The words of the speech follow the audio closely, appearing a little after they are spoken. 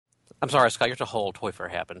I'm sorry, Scott, you're to hold. Toy Fair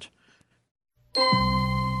happened.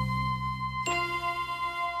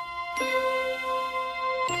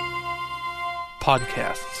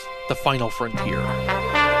 Podcasts, The Final Frontier.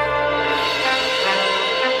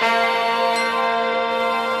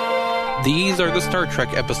 These are the Star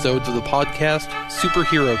Trek episodes of the podcast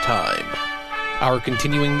Superhero Time. Our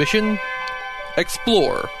continuing mission?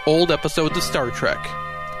 Explore old episodes of Star Trek,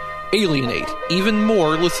 alienate even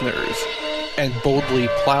more listeners, and boldly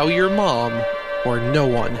plow your mom where no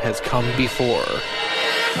one has come before.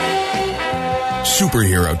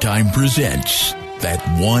 Superhero Time presents That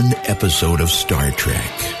One Episode of Star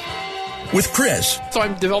Trek with Chris. So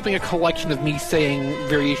I'm developing a collection of me saying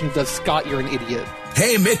variations of Scott, you're an idiot.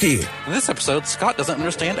 Hey, Mickey. In this episode, Scott doesn't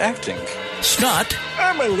understand acting. Scott.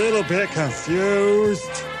 I'm a little bit confused.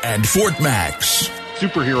 And Fort Max.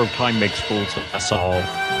 Superhero Time makes fools of us all.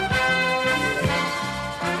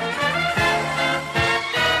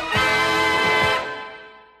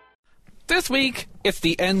 This week, it's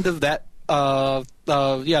the end of that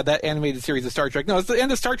that animated series of Star Trek. No, it's the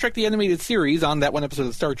end of Star Trek, the animated series, on that one episode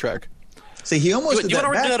of Star Trek. See, he almost did You that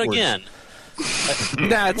want to do it backwards. again?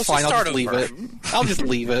 Nah, it's fine. I'll just leave it. I'll just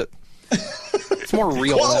leave it. It's more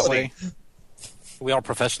real that way. We are a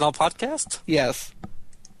professional podcast? Yes.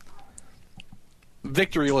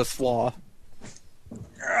 Victoryless flaw.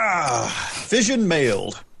 Fission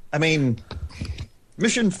mailed. I mean,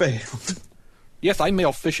 mission failed. Yes, I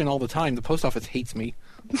mail fishing all the time. The post office hates me.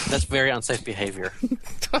 That's very unsafe behavior.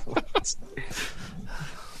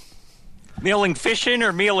 Mailing fission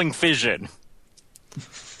or mailing fission?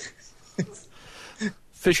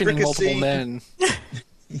 Fishing in multiple Fricassee. men.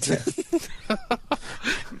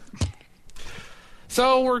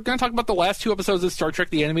 So we're going to talk about the last two episodes of Star Trek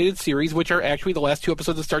the Animated Series, which are actually the last two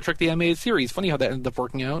episodes of Star Trek the Animated Series. Funny how that ended up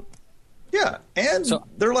working out. Yeah, and So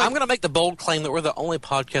they're like, I'm going to make the bold claim that we're the only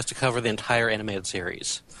podcast to cover the entire animated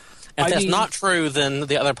series. And I if that's mean- not true, then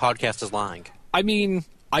the other podcast is lying. I mean,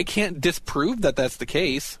 I can't disprove that that's the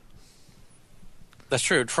case. That's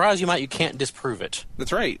true. Try as you might, you can't disprove it.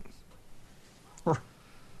 That's right.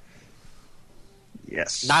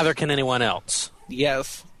 yes. Neither can anyone else.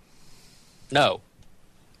 Yes. No.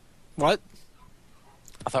 What?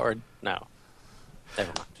 I thought we're... No. Never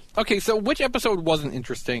mind. Okay, so which episode wasn't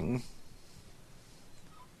interesting?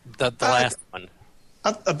 The last one.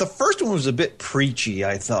 The first one was a bit preachy,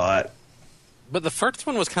 I thought. But the first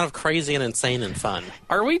one was kind of crazy and insane and fun.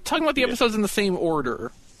 Are we talking about the episodes in the same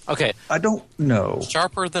order? Okay. I don't know.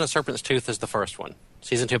 Sharper Than a Serpent's Tooth is the first one.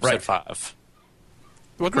 Season 2, Episode Right. 5.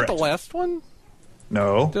 Wasn't Correct. it the last one?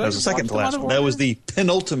 No, Did that I was the second watch to them out last of one. That order? was the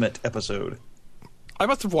penultimate episode. I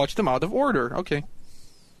must have watched them out of order. Okay.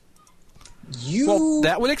 You Well,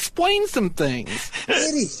 that would explain some things.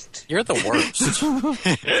 idiot. You're the worst.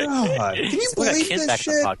 God. Can you We got believe Kid this back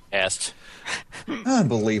shit? on the podcast.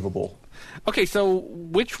 Unbelievable. Okay, so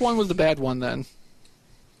which one was the bad one then?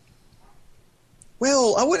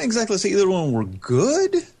 Well, I wouldn't exactly say either one were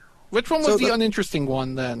good. Which one was So the the- uninteresting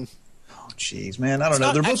one then? Oh, jeez, man. I don't know.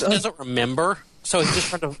 Scott They're both actually doesn't remember, so he's just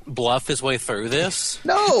trying to bluff his way through this.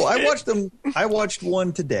 No, I watched them. I watched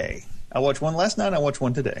one today. I watched one last night. I watched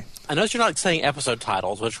one today. I notice you're not saying episode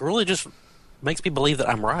titles, which really just makes me believe that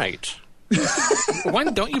I'm right.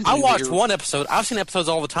 When don't you? I believe watched you're- one episode. I've seen episodes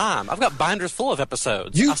all the time. I've got binders full of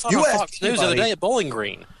episodes. You- I saw you on asked Fox News the other anybody- day at Bowling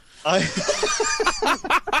Green.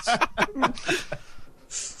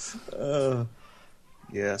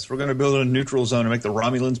 Yes, we're going to build a neutral zone and make the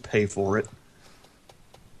Romulans pay for it.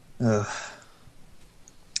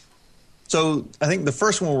 So I think the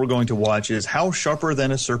first one we're going to watch is How Sharper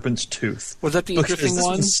Than a Serpent's Tooth. Was that the Because interesting this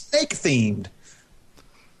one? was snake themed.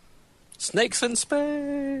 Snakes in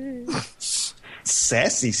space.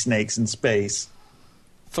 Sassy snakes in space.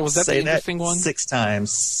 So was that Say the interesting that one? 6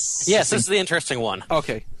 times. Yes, this is the interesting one.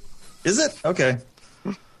 Okay. Is it? Okay.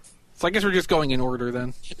 So I guess we're just going in order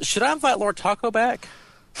then. Should I invite Lord Taco back?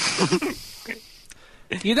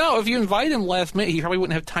 You know, if you invite him last minute, he probably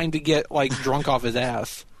wouldn't have time to get like drunk off his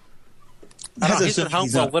ass. I don't know, That's he's been assuming home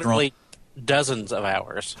he's for not literally dozens of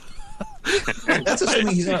hours. That's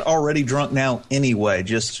assuming he's not already drunk now anyway,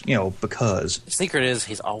 just, because. The secret is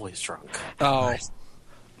he's always drunk. Oh.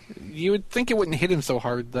 You would think it wouldn't hit him so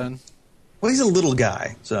hard then. Well, he's a little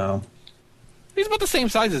guy, so. He's about the same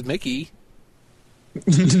size as Mickey.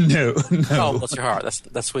 No. Oh, bless your heart.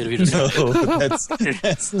 That's sweet of you to say.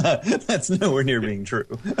 No, that's nowhere near being true.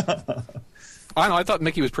 I don't know, I thought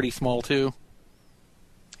Mickey was pretty small too.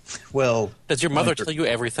 Well, Does your mother tell you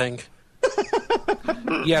everything?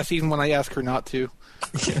 Yes, even when I ask her not to.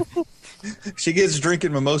 she gets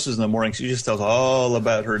drinking mimosas in the morning. She just tells all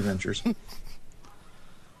about her adventures.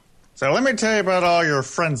 So let me tell you about all your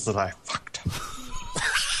friends that I fucked.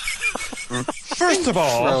 First of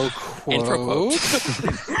all, Intro quote.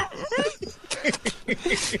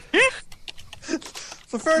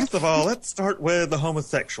 so first of all, let's start with the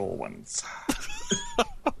homosexual ones.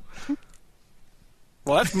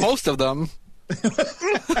 Well, that's most of them.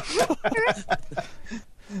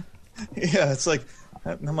 Yeah, it's like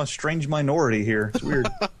I'm a strange minority here. It's weird.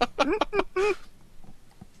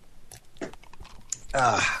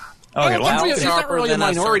 Okay, well, He's not sharper really a than a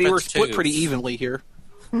minority. We're serpent's split tooth. pretty evenly here.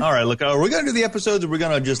 all right. Look, are we going to do the episodes, or we're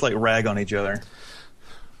going to just like rag on each other?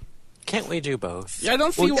 Can't we do both? Yeah, I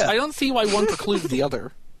don't see. Well, yeah. I don't see why one precludes the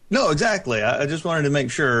other. No, exactly. I just wanted to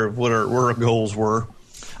make sure what our goals were.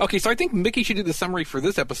 Okay, so I think Mickey should do the summary for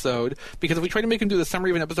this episode, because if we try to make him do the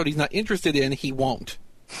summary of an episode he's not interested in, he won't.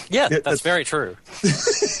 Yeah, that's- that's very true.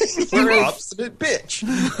 You're obstinate bitch.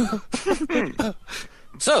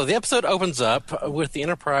 So the episode opens up with the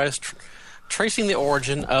Enterprise tracing the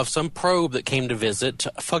origin of some probe that came to visit,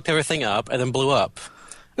 fucked everything up, and then blew up.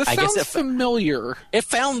 This I guess sounds familiar. It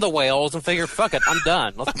found the whales and figured, fuck it, I'm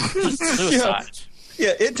done. Let's just suicide.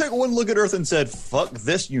 Yeah, it took one look at Earth and said, "Fuck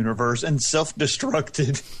this universe," and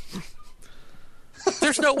self-destructed.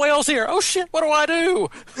 There's no whales here. Oh shit, what do I do?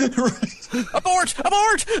 Abort!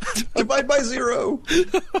 Abort! Divide by 0.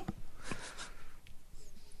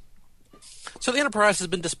 So the Enterprise has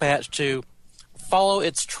been dispatched to follow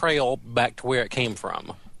its trail back to where it came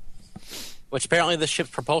from. Which apparently the ship's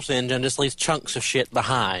propulsion engine just leaves chunks of shit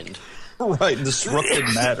behind. Right, disrupted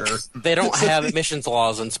matter. They don't have emissions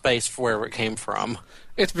laws in space for wherever it came from.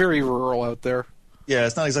 It's very rural out there. Yeah,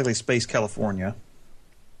 it's not exactly Space California.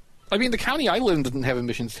 I mean, the county I live in doesn't have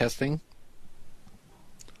emissions testing.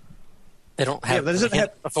 They don't have, but does it they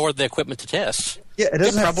can't have- afford the equipment to test. Yeah, it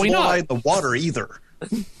doesn't have probably fluoride not. in the water either.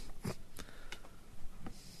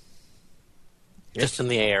 Just in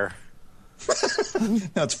the air.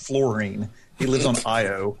 That's fluorine. He lives on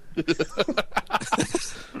Io.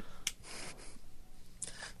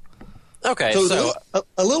 Okay, So, so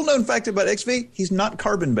a little known fact about XV, he's not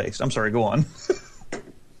carbon-based. I'm sorry, go on.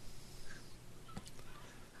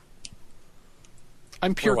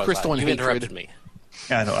 I'm pure where was crystalline I? You hatred. interrupted me.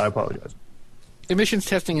 I know, I apologize. Emissions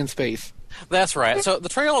testing in space. That's right. So the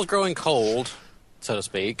trail is growing cold, so to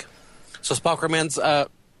speak. So Spock recommends,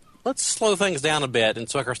 let's slow things down a bit, and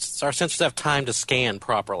so our sensors have time to scan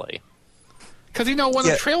properly. Because, when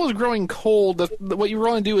Yeah. the trail is growing cold, what you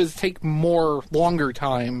want to do is take longer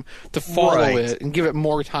time to follow Right. it and give it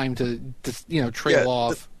more time to trail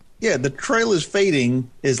off. The trail is fading,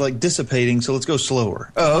 is like dissipating, so let's go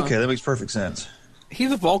slower. Oh, okay, that makes perfect sense. He's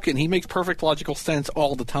a Vulcan. He makes perfect logical sense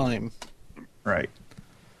all the time. Right.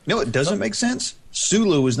 You know what doesn't make sense?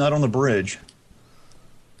 Sulu is not on the bridge.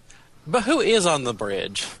 But who is on the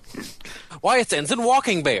bridge? Why, it's Ensign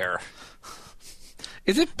Walking Bear.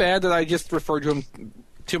 Is it bad that I just referred to him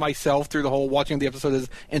to myself through the whole watching the episode as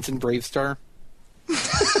Ensign Bravestar?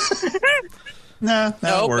 Nah,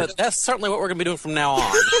 No, it works. but that's certainly what we're going to be doing from now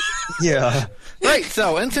on. Yeah. Right,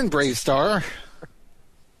 so Ensign Bravestar.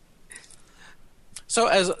 So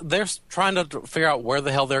as they're trying to figure out where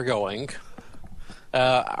the hell they're going,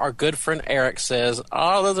 our good friend Eric says,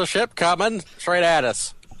 "Oh, there's a ship coming straight at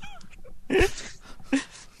us."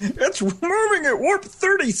 It's moving at warp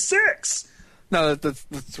 36. No, that's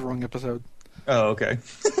the wrong episode. Oh, okay.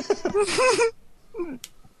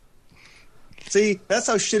 See, that's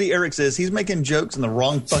how shitty Eric's is. He's making jokes in the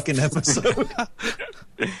wrong fucking episode.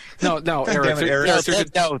 No, Eric. damn it, Eric.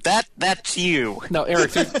 That's you. No,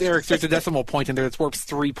 Eric, there's a decimal point in there. It's warp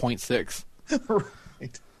 3.6.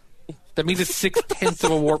 Right. That means it's 0.6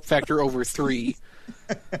 of a warp factor over 3.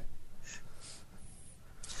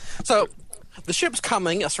 So the ship's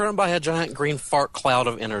coming, surrounded by a giant green fart cloud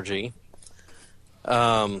of energy.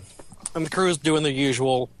 And the crew's doing their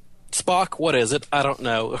usual, "Spock, what is it? I don't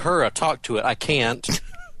know. Hurrah, talk to it. I can't."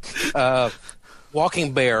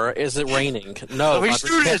 Walking Bear, is it raining? No, we my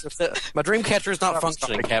shoot it. my dream catcher is not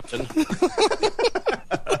functioning, Captain.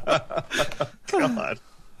 God.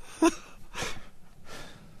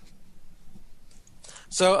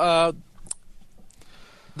 So,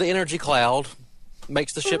 the energy cloud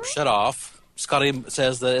makes the ship shut off. Scotty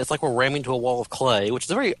says that it's like we're ramming into a wall of clay, which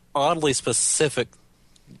is a very oddly specific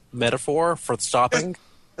metaphor for stopping.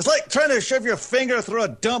 It's like trying to shove your finger through a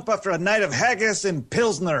dump after a night of haggis and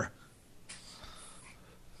Pilsner.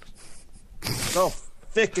 It's all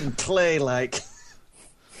thick and clay-like.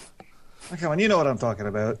 Oh, come on, you know what I'm talking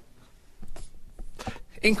about.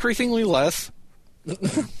 Increasingly less.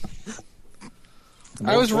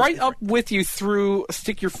 I was right up with you through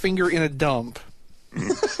stick your finger in a dump.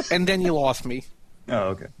 And then you lost me.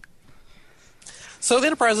 Oh, okay. So the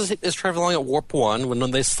Enterprise is traveling at warp 1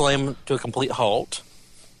 when they slam to a complete halt.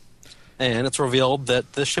 And it's revealed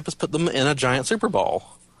that the ship has put them in a giant super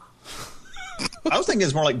ball. I was thinking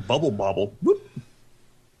it's more like bubble bobble. Whoop.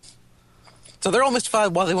 So they're all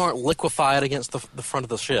mystified why they weren't liquefied against the front of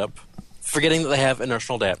the ship, forgetting that they have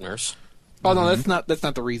inertial dampeners. Oh no, that's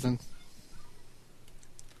not the reason.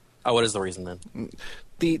 Oh, what is the reason then?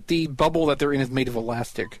 The bubble that they're in is made of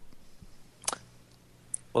elastic.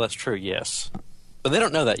 Well, that's true, yes. But they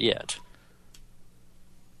don't know that yet.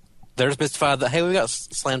 They're just mystified that, hey, we got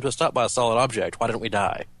slammed to a stop by a solid object. Why didn't we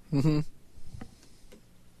die? Mm-hmm.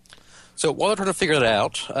 So while they're trying to figure it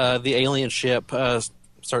out, the alien ship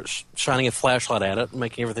starts shining a flashlight at it,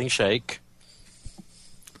 making everything shake.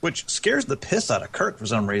 Which scares the piss out of Kirk for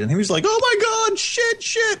some reason. He was like, oh my god, shit,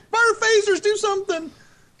 fire phasers, do something.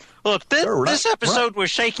 Look, this episode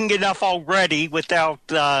was shaking enough already without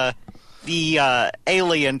the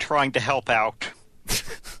alien trying to help out.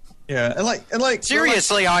 Yeah, and like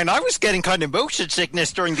seriously, I was getting kind of motion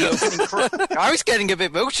sickness during the opening. I was getting a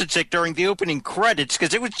bit motion sick during the opening credits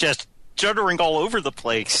because it was just juddering all over the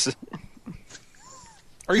place.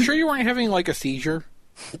 Are you sure you weren't having like a seizure?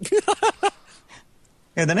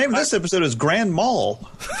 And the name of this episode is Grand Mall.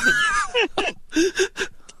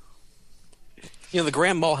 You know, the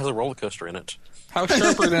Grand Mall has a roller coaster in it. How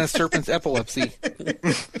sharper than a serpent's epilepsy?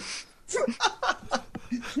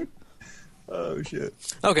 Oh, shit.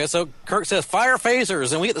 Okay, so Kirk says, fire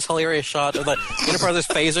phasers, and we get this hilarious shot of the Enterprise's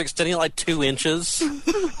phaser extending like 2 inches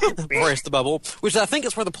before it hits the bubble, which I think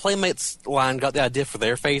is where the Playmates line got the idea for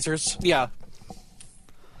their phasers. Yeah.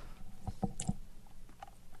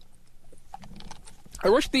 I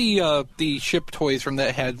wish the ship toys from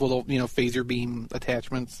that had little, phaser beam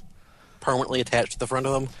attachments. Permanently attached to the front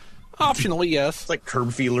of them? Optionally, yes. It's like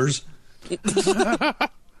curb feelers.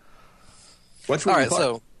 What's all right,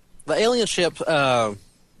 so the alien ship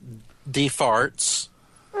defarts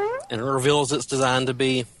and reveals it's designed to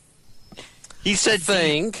be he said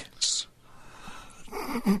thing.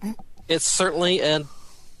 It's certainly an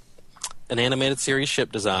animated series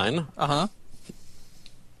ship design. Uh-huh.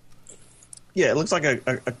 Yeah, it looks like a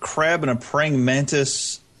crab and a praying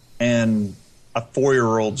mantis and a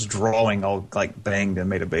 4-year-old's drawing all like banged and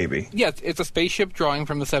made a baby. Yeah, it's a spaceship drawing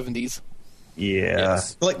from the 70s. Yeah.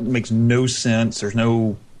 Yes. It makes no sense. There's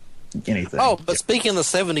no anything. Oh, but speaking of the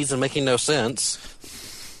 70s and making no sense,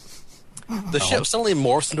 the ship suddenly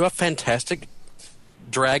morphs into a fantastic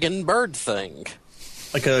dragon bird thing.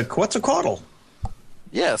 Like a Quetzalcoatl.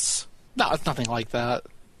 Yes. No, it's nothing like that.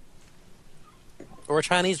 Or a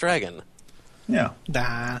Chinese dragon. Yeah.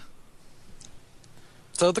 Nah.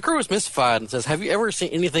 So the crew is mystified and says, have you ever seen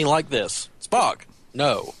anything like this? Spock,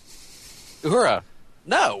 no. Uhura,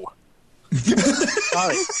 no.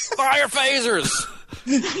 Fire phasers!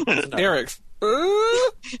 No. Eric's.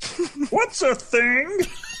 What's a thing?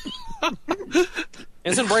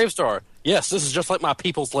 Ensign Bravestar, yes, this is just like my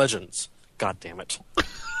people's legends. God damn it.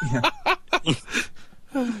 Yeah.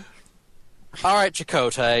 All right,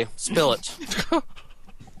 Chakotay, spill it.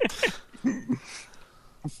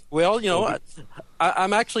 Well,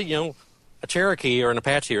 I'm actually, a Cherokee or an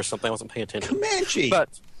Apache or something. I wasn't paying attention. Comanche. But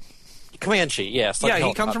Comanche, yes. Like yeah,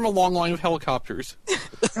 he comes from a long line of helicopters.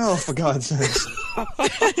 Oh, for God's sake.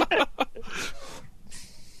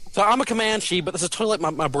 So I'm a Comanche, but this is totally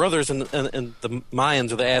like my brothers and the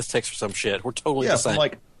Mayans or the Aztecs or some shit. We're totally the same. From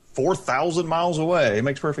like 4,000 miles away. It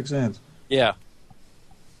makes perfect sense. Yeah.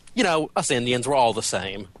 Us Indians, we're all the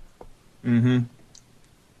same. Mm-hmm.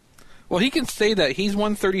 Well, he can say that. He's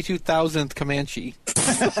 132,000th Comanche.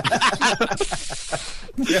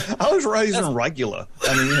 Yeah, I was raised in Regula.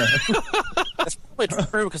 I mean, yeah. That's probably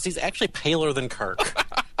true because he's actually paler than Kirk.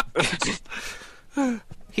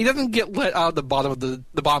 He doesn't get let out of the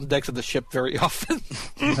bottom decks of the ship very often.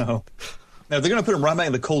 No. Now, they're going to put him right back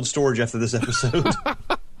in the cold storage after this episode.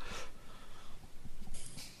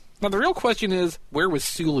 Now, the real question is, where was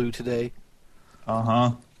Sulu today?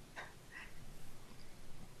 Uh-huh.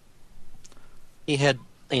 He had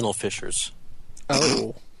anal fissures.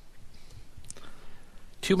 Oh.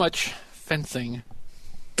 Too much fencing.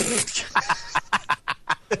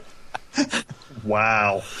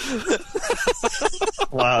 Wow.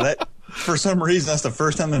 Wow, that for some reason that's the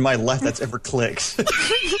first time in my life that's ever clicked.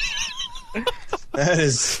 That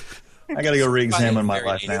is I gotta go re-examine my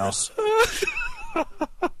life now.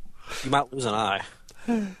 You might lose an eye.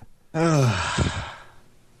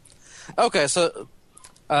 Okay, so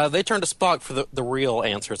they turn to Spock for the real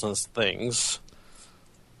answers on things,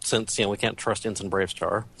 since we can't trust Ensign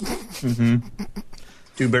Bravestar. Mm-hmm.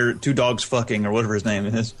 Two dogs fucking, or whatever his name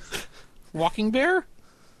is. Walking Bear?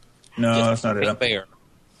 No, that's not it. Bear.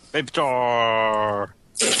 Baby star.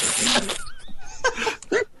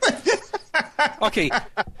 Okay,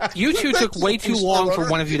 you two took way too long for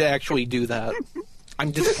one of you to actually do that.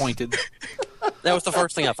 I'm disappointed. That was the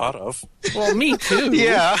first thing I thought of. Well, me too.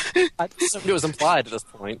 Yeah. I assumed it was implied at this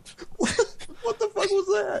point. What the fuck was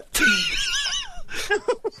that?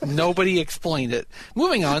 Nobody explained it.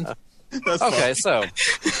 Moving on. That's Okay, fine. so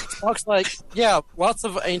Spock's like, yeah, lots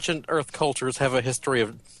of ancient Earth cultures have a history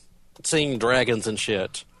of seeing dragons and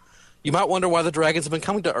shit. You might wonder why the dragons have been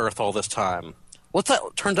coming to Earth all this time. Let's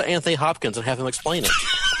turn to Anthony Hopkins and have him explain it.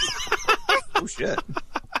 Oh shit.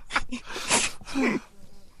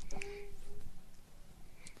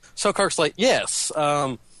 So Kirk's like, yes,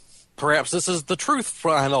 perhaps this is the truth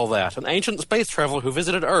behind all that. An ancient space traveler who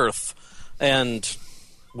visited Earth and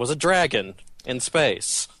was a dragon in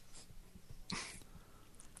space.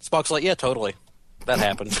 Spock's like, yeah, totally. That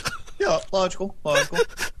happened. Yeah, logical.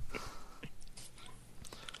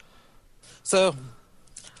 So,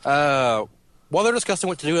 while they're discussing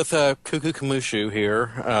what to do with Cuckoo Kamushu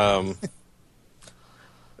here,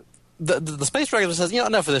 the space dragon says,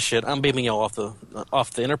 enough of this shit. I'm beaming y'all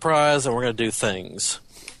off the Enterprise, and we're going to do things.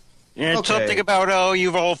 And Okay. something about,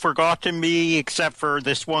 you've all forgotten me except for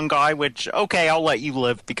this one guy, which, okay, I'll let you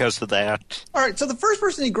live because of that. All right, so the first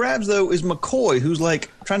person he grabs, though, is McCoy, who's, like,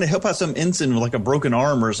 trying to help out some ensign with, like, a broken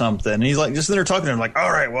arm or something. And he's, like, just sitting there talking to him, like,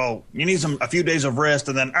 all right, well, you need a few days of rest,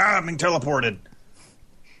 and then, I'm being teleported.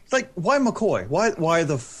 It's like, why McCoy? Why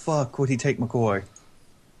the fuck would he take McCoy?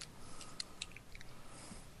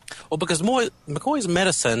 Well, because McCoy's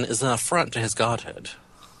medicine is an affront to his godhead.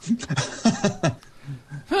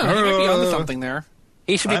 Huh, you might be onto something there.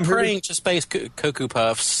 He should be I'm here to- praying to space Cuckoo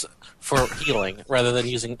Puffs for healing rather than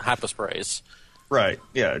using hyposprays. Right,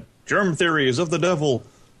 yeah. Germ theory is of the devil.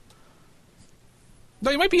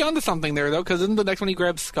 No, you might be onto something there, though, because isn't the next one he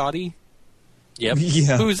grabs Scotty? Yep.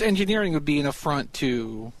 Yeah. Whose engineering would be an affront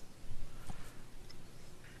to...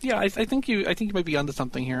 Yeah, I think you might be onto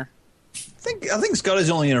something here. I think Scott is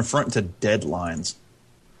only an affront to deadlines.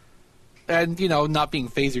 And, not being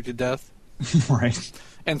phasered to death. Right.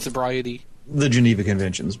 And sobriety. The Geneva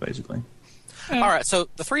Conventions, basically. All right, so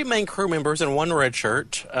the three main crew members in one red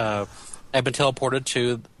shirt have been teleported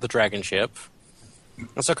to the Dragon ship.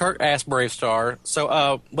 And so Kirk asked Brave Star,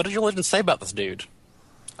 so what did your legend say about this dude?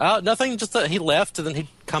 Nothing, just that he left and then he'd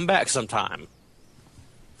come back sometime.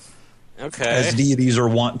 Okay. As deities are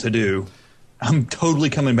wont to do. I'm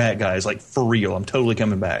totally coming back, guys. Like, for real. I'm totally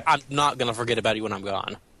coming back. I'm not going to forget about you when I'm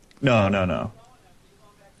gone. No.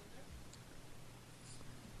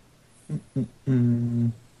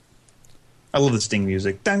 I love the Sting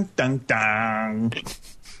music. Dun, dun, dun.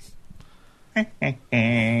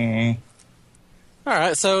 All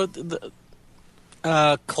right, so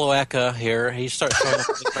Cloaca here, he starts throwing up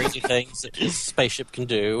the crazy things that his spaceship can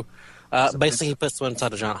do. Basically, he puts them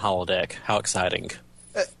inside a giant holodeck. How exciting.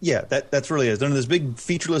 Yeah, that's really it. They're in this big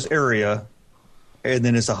featureless area, and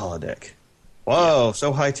then it's a holodeck. Whoa,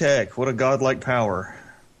 so high tech. What a godlike power.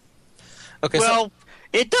 Okay, Well,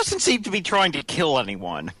 it doesn't seem to be trying to kill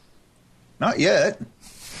anyone. Not yet.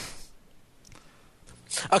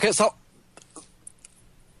 so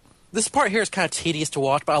this part here is kind of tedious to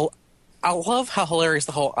watch, but I love how hilarious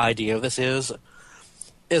the whole idea of this is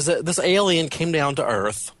that this alien came down to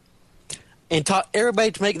Earth and taught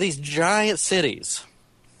everybody to make these giant cities.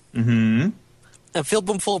 Mm-hmm. And filled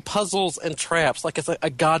them full of puzzles and traps like it's a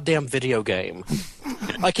goddamn video game.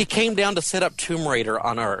 Like he came down to set up Tomb Raider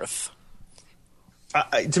on Earth.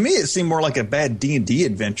 To me, it seemed more like a bad D&D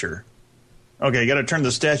adventure. Okay, you got to turn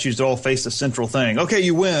the statues to all face the central thing. Okay,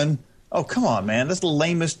 you win. Oh, come on, man. That's the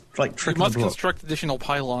lamest trick You in must the book. construct additional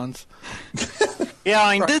pylons. Yeah,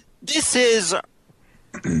 I mean, this is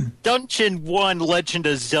Dungeon 1 Legend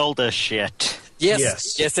of Zelda shit.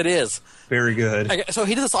 Yes, it is. Very good. Okay, so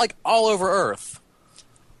he did this like all over Earth.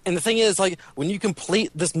 And the thing is, like, when you complete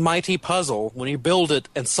this mighty puzzle, when you build it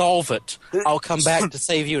and solve it, I'll come back to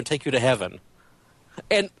save you and take you to heaven.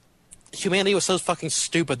 And humanity was so fucking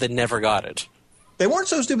stupid they never got it. They weren't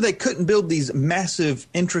so stupid they couldn't build these massive,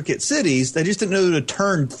 intricate cities. They just didn't know to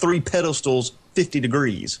turn 3 pedestals 50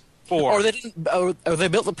 degrees. Or they didn't. Or they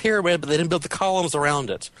built the pyramid, but they didn't build the columns around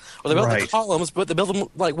it. Or they built the Right. columns, but they built them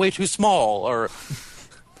like way too small. Or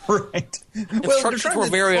Right. instructions were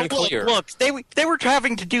very unclear. Look, they were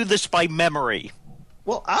having to do this by memory.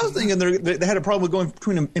 Well, I was thinking they had a problem going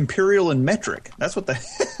between imperial and metric. That's what they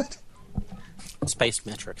had. Space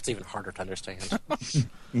metric. It's even harder to understand.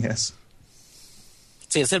 Yes.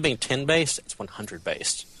 See, instead of being 10 based, it's 100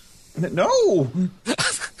 based. No.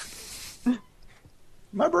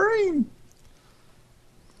 My brain.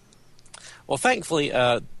 Well, thankfully,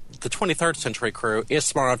 the 23rd century crew is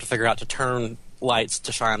smart enough to figure out to turn lights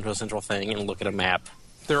to shine to a central thing and look at a map.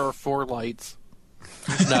 There are 4 lights.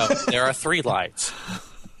 No, there are 3 lights.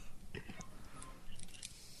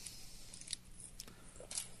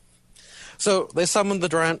 So they summoned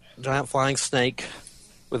the giant flying snake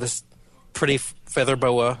with this pretty feather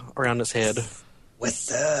boa around its head.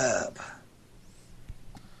 What's up?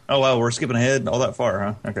 Oh, wow, we're skipping ahead all that far,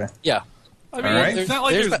 huh? Okay. Yeah. I mean, All right. it's not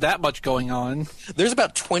like there's that much going on. There's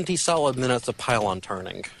about 20 solid minutes of pylon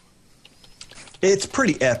turning. It's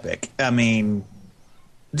pretty epic. I mean,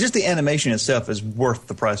 just the animation itself is worth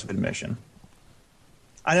the price of admission.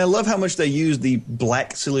 And I love how much they use the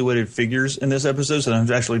black silhouetted figures in this episode, so I don't have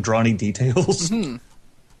to actually draw any details. All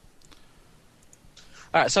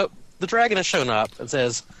right, so the dragon has shown up and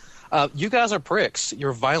says, you guys are pricks.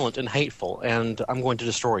 You're violent and hateful, and I'm going to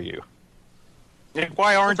destroy you.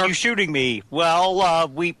 Why aren't you shooting me? Well,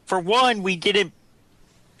 we didn't.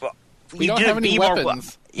 We don't have any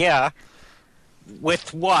weapons. Yeah.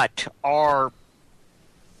 With what?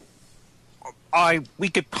 We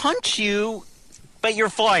could punch you, but you're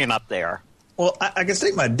flying up there. Well, I can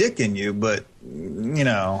stick my dick in you, but, you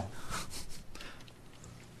know.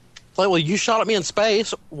 It's like, well, you shot at me in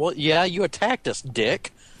space. Well, yeah, you attacked us,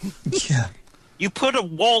 dick. Yeah. You put a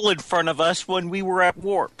wall in front of us when we were at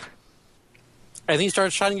warp. And then you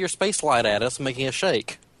started shining your space light at us, making us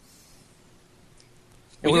shake.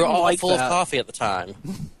 And we were didn't all like full that. of coffee at the time.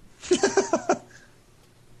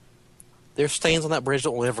 There's stains on that bridge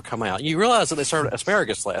that will never come out. You realize that they served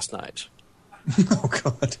asparagus last night. Oh,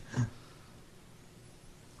 God.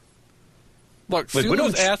 Look, Wait, we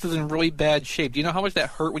Suno's don't- ass is in really bad shape. Do you know how much that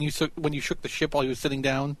hurt when you shook the ship while he was sitting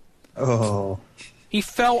down? Oh. He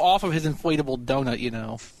fell off of his inflatable donut, you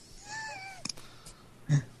know.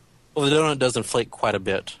 Well, the donut does inflate quite a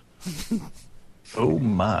bit. Oh,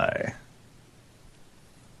 my.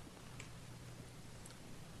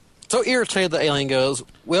 So irritated, the alien goes,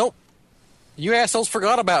 well, you assholes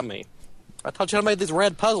forgot about me. I taught you how to make these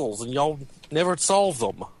red puzzles, and y'all never solved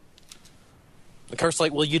them. And Kirk's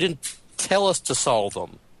like, well, you didn't tell us to solve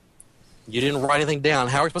them. You didn't write anything down.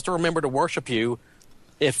 How are we supposed to remember to worship you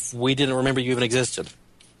if we didn't remember you even existed?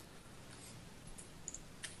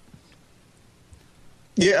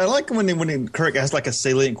 Yeah, I like when Kirk asks like a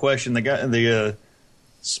salient question. The guy in the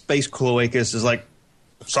space cloacus is like,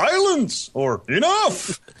 silence or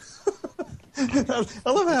enough. I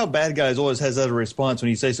love how bad guys always has that response when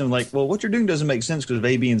you say something like, well, what you're doing doesn't make sense because of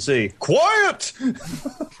A, B, and C. Quiet!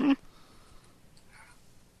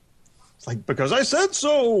 It's like, because I said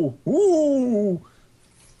so. Ooh.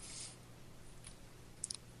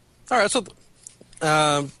 All right, so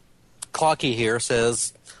Clocky here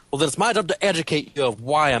says, well, then it's my job to educate you of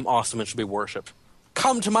why I'm awesome and should be worshipped.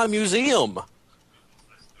 Come to my museum.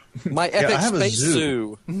 My epic I have a space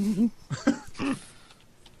zoo. zoo.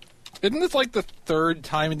 Isn't this like the 3rd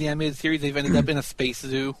time in the animated series they've ended up in a space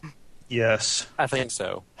zoo? Yes. I think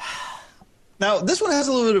so. Now, this one has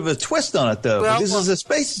a little bit of a twist on it, though. Well, This is a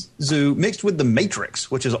space zoo mixed with the Matrix,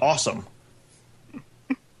 which is awesome.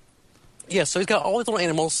 Yeah, so he's got all these little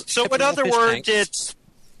animals. So kept in little other fish words, tanks.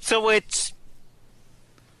 it's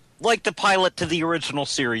like the pilot to the original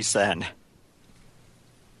series then.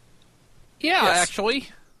 Yeah, Yes. actually.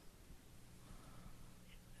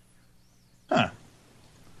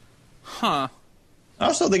 Huh.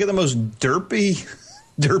 Also, they get the most derpy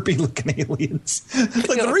looking aliens.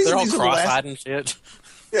 Like the reason they're all these are the last, cross-eyed and shit.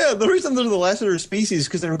 yeah, the reason they're the last of their species is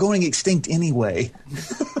because they were going extinct anyway.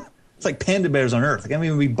 It's like panda bears on Earth. They can't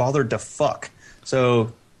even be bothered to fuck.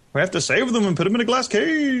 So we have to save them and put them in a glass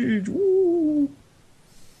cage. Woo.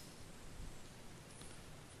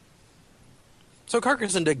 So Kirk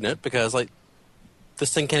is indignant because, like,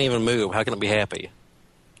 this thing can't even move. How can it be happy?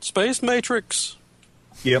 Space Matrix.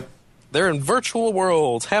 Yep. They're in virtual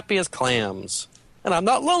worlds, happy as clams. And I'm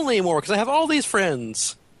not lonely anymore because I have all these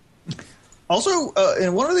friends. Also,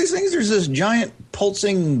 in one of these things, there's this giant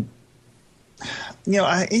pulsing. You know,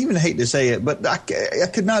 I even hate to say it, but I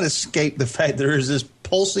could not escape the fact that there's this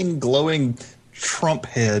pulsing, glowing Trump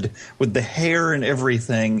head with the hair and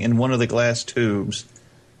everything in one of the glass tubes,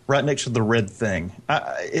 right next to the red thing.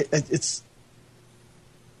 It's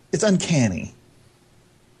uncanny.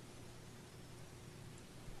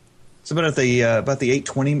 It's about the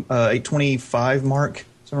 825 mark,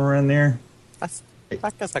 somewhere around there. I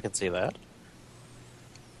guess I can see that.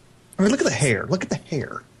 I mean, look at the hair. Look at the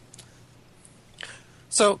hair.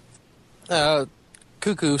 So,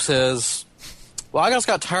 Cuckoo says, well, I just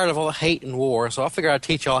got tired of all the hate and war, so I figured I'd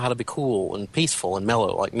teach y'all how to be cool and peaceful and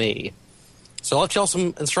mellow like me. So I'll let y'all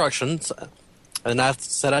some instructions, and I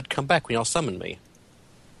said I'd come back when y'all summoned me.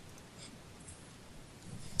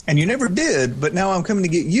 And you never did, but now I'm coming to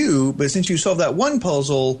get you. But since you solved that one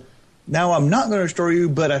puzzle, now I'm not going to restore you,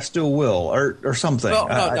 but I still will, or something. Well,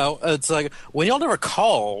 no. It's like, when y'all never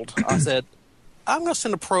called, I said, I'm going to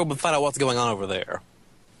send a probe and find out what's going on over there.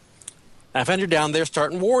 And I found you down there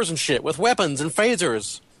starting wars and shit with weapons and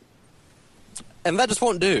phasers. And that just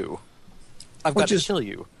won't do. I've got to kill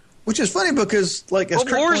you. Which is funny because, like, as What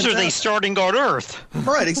Kirk wars points are they out- starting on Earth?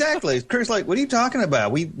 Right, exactly. Kirk's like, what are you talking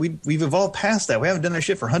about? We've evolved past that. We haven't done that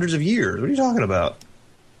shit for hundreds of years. What are you talking about?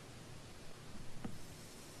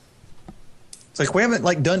 It's like, we haven't,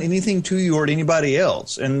 like, done anything to you or to anybody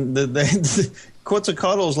else. And the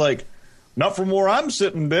Quetzalcoatl's like, not from where I'm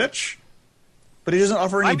sitting, bitch. But he doesn't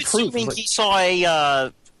offer any I'm proof. assuming Like, he saw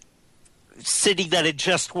a city that had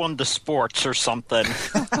just won the sports or something.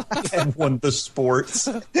 and won the sports.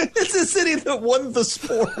 It's a city that won the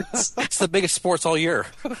sports. It's the biggest sports all year.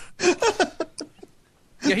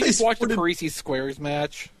 Yeah, he just watched the sported- Parisi Squares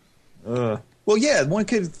match. Well, yeah, one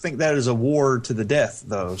could think that is a war to the death,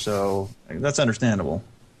 though, so that's understandable.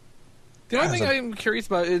 The only thing I'm curious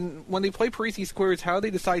about, when they play Parisi Squares, how do they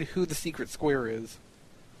decide who the secret square is?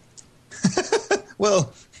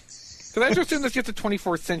 Well, Because I just assume that's just a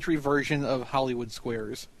 24th century version of Hollywood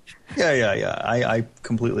Squares. yeah. I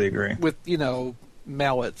completely agree. With,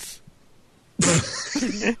 mallets.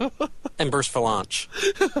 And Bruce Valanche.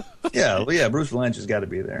 Yeah, Bruce Valanche has got to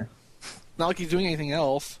be there. Not like he's doing anything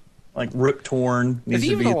else. Like Rip Torn Is needs he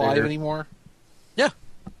to even be alive there. anymore? Yeah.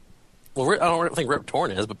 Well, I don't think Rip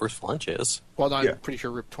Torn is, but Bruce Valanche is. Well, no, I'm Yeah. pretty sure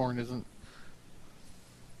Rip Torn isn't.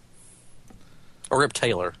 Or Rip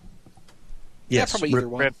Taylor. Yeah, Yes, probably either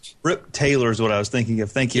one. Rip Taylor is what I was thinking of.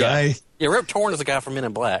 Thank you. Yeah. Yeah, Rip Torn is the guy from Men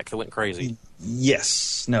in Black that went crazy.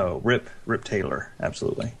 Yes, no, Rip Taylor,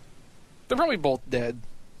 absolutely. They're probably both dead.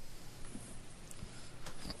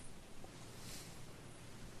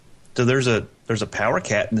 So there's a power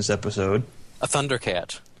cat in this episode. A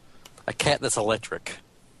Thundercat. A cat that's electric.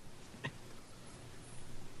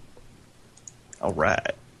 All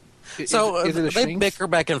right. So is it a they Sphinx? bicker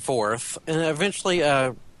back and forth, and eventually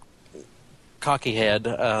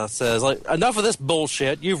Cockyhead says, like, enough of this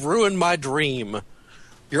bullshit. You've ruined my dream.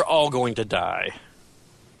 You're all going to die.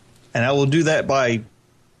 And I will do that by,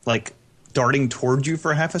 like, darting towards you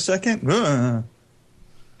for half a second.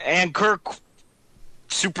 And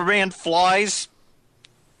Superman flies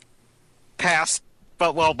past,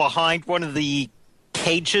 behind one of the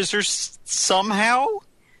cages or somehow.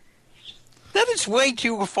 That is way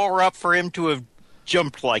too far up for him to have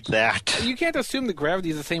jumped like that. You can't assume the gravity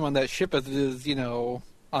is the same on that ship as it is,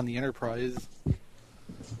 on the Enterprise.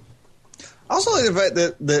 I also like the fact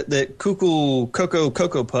that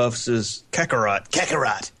Cocoa Puffs is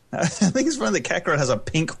Kakarot. I think it's funny that Kakarot has a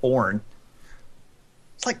pink horn.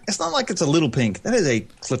 It's not like it's a little pink. That is a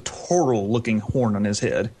clitoral looking horn on his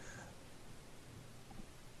head.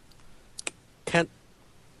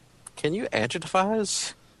 Can you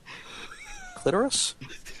adjectivize clitoris?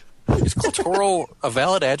 Is clitoral a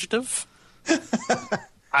valid adjective?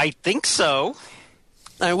 I think so.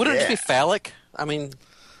 I mean, wouldn't it just be phallic? I mean,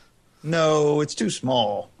 No, it's too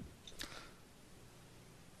small.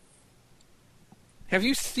 Have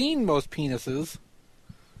you seen most penises?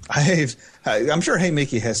 I'm sure Hey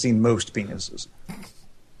Mickey has seen most penises.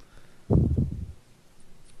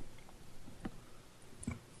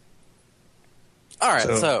 all right.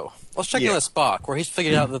 So let's check in yeah. with Spock, where he's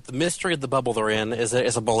figured out that the mystery of the bubble they're in is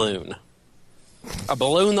a balloon. A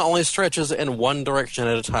balloon that only stretches in one direction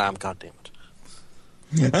at a time. God damn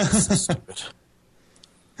it. So stupid.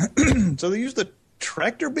 So they use the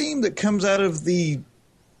tractor beam that comes out of the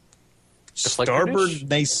Deflector starboard dish?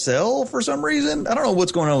 nacelle for some reason. I don't know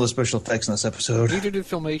what's going on with the special effects in this episode. Neither did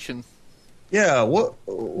Filmation. Yeah, what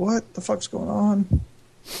the fuck's going on?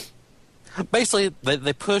 Basically,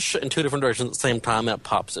 they push in two different directions at the same time, and it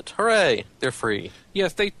pops it. Hooray! They're free.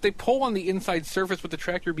 Yes, they pull on the inside surface with the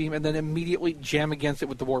tractor beam and then immediately jam against it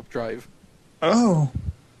with the warp drive. Oh,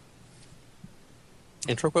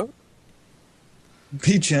 Intro quote?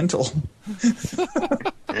 be gentle.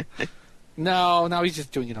 No, now he's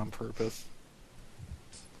just doing it on purpose.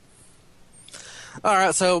 All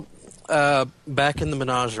right, so back in the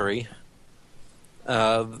menagerie,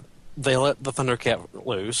 they let the Thundercat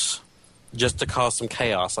loose just to cause some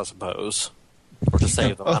chaos, I suppose, or to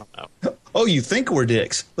save them. I don't know. Oh, you think we're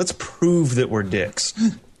dicks? Let's prove that we're dicks.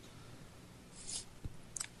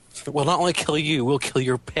 We'll not only kill you, we'll kill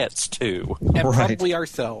your pets too. And Right. probably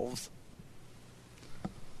ourselves.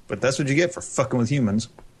 But that's what you get for fucking with humans.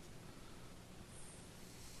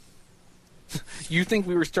 You think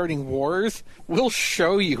we were starting wars? We'll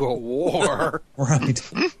show you a war. Right.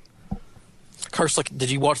 Kirk's like, did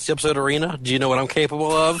you watch the episode Arena? Do you know what I'm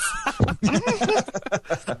capable of?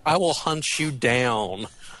 I will hunt you down.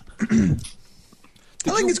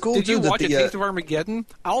 I think it's cool, Did too, you that watch A the, Taste of Armageddon?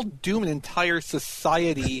 I'll doom an entire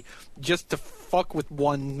society just to fuck with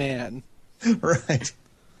one man. Right.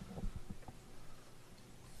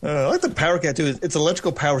 I like the Power Cat, too. Its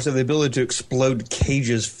electrical powers have the ability to explode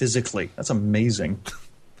cages physically. That's amazing.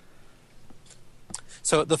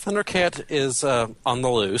 So the Thundercat is on the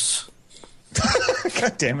loose.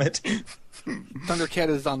 God damn it. Thundercat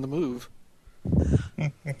is on the move.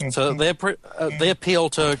 So they appeal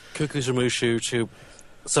to Kukuzumushu to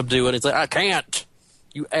subdue it. He's like, I can't.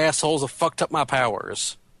 You assholes have fucked up my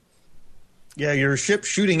powers. Yeah, your ship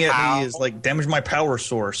shooting at me is like damaged my power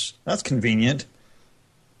source. That's convenient.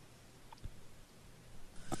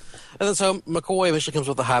 And then so McCoy eventually comes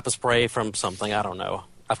with a hyper spray from something. I don't know.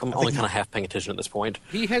 I'm only kind of half paying attention at this point.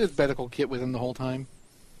 He had his medical kit with him the whole time.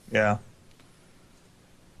 Yeah.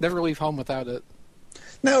 Never leave home without it.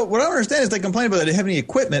 Now, what I don't understand is they complain about they didn't have any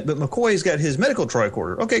equipment, but McCoy's got his medical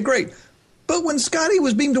tricorder. Okay, great. But when Scotty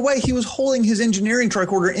was beamed away, he was holding his engineering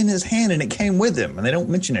tricorder in his hand, and it came with him, and they don't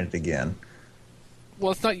mention it again.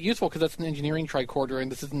 Well, it's not useful because that's an engineering tricorder,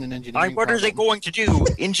 and this isn't an engineering What are they problem. going to do?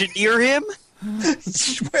 Engineer him?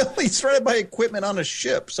 Well, he's surrounded by equipment on a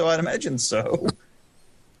ship, so I'd imagine so.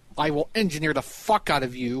 I will engineer the fuck out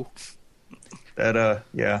of you.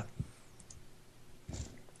 Yeah.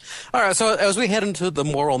 All right, so as we head into the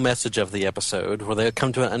moral message of the episode, where they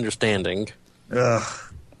come to an understanding. Ugh.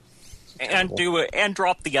 And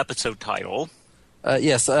drop the episode title.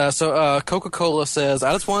 Yes, so Coca-Cola says,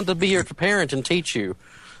 I just wanted to be your parent and teach you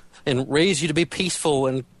and raise you to be peaceful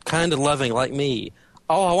and kind and loving like me.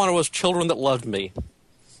 All I wanted was children that loved me.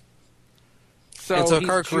 So, and so he's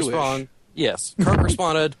Kirk Jewish. responded, yes. Kirk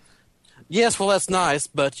responded, yes, well, that's nice,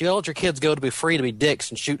 but you let your kids go to be free to be dicks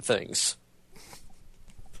and shoot things.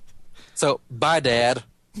 So, bye, Dad.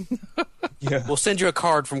 Yeah. We'll send you a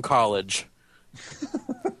card from college.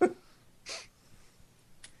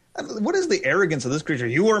 What is the arrogance of this creature?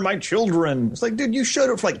 You are my children. It's like, dude, you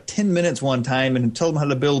showed up for like 10 minutes one time and told them how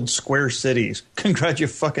to build square cities.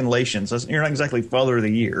 Congratulations. You're not exactly Father of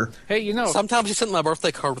the Year. Hey, you know. Sometimes you send my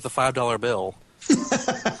birthday card with a $5 bill.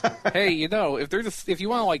 Hey, you know, if you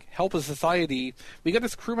want to like help a society, we got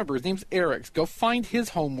this crew member. His name's Eric. Go find his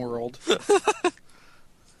home world.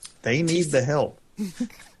 They need the help.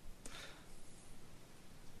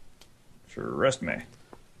 Sure, arrest me.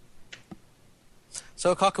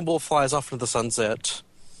 So Cock and Bull flies off into the sunset,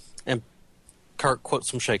 and Kirk quotes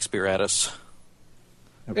some Shakespeare at us.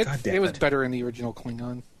 Oh, It was better in the original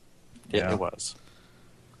Klingon. Yeah, it was.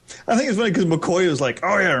 I think it's funny because McCoy was like,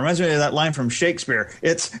 oh yeah, it reminds me of that line from Shakespeare.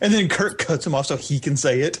 And then Kirk cuts him off so he can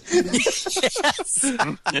say it. Yes!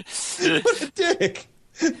 What a dick.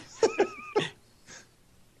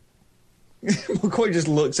 McCoy just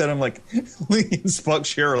looks at him like, Lee and Spock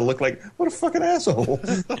Cheryl look like, what a fucking asshole.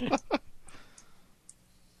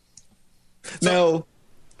 No.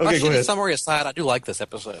 Okay, go ahead. Summary aside, I do like this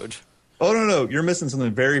episode. Oh, no. You're missing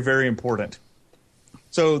something very, very important.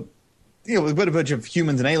 So, we put a bunch of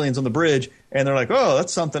humans and aliens on the bridge, and they're like, oh,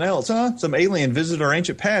 that's something else, huh? Some alien visited our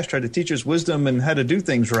ancient past, tried to teach us wisdom and how to do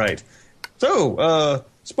things right. So,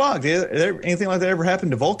 Spock, did anything like that ever happen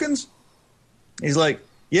to Vulcans? He's like,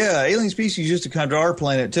 yeah, alien species used to come to our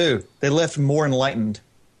planet, too. They left more enlightened.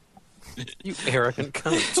 You arrogant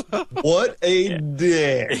cunt. What a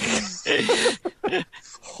dick.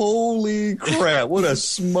 Holy crap, what a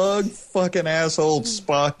smug fucking asshole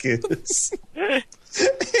Spock is.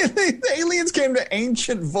 The aliens came to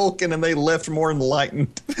ancient Vulcan and they left more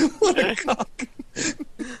enlightened. What a cock.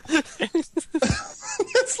 That's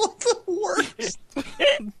like the worst.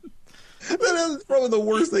 That is probably the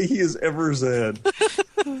worst thing he has ever said.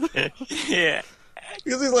 Yeah.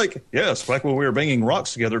 Because he's like, yes, back when we were banging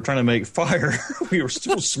rocks together trying to make fire, we were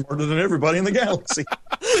still smarter than everybody in the galaxy.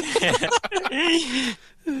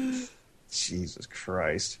 Jesus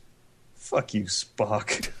Christ. Fuck you,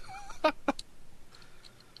 Spock.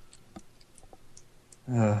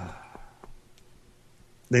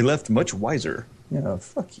 They left much wiser. Yeah,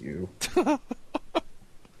 fuck you.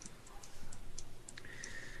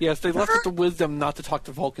 Yes, they left with the wisdom not to talk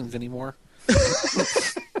to Vulcans anymore.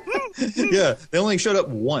 Yeah, they only showed up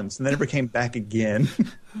once and then never came back again.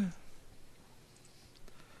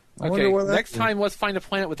 Okay, next time let's find a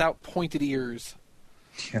planet without pointed ears.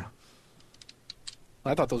 Yeah.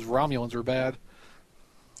 I thought those Romulans were bad.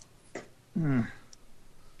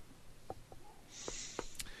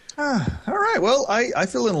 All right, well, I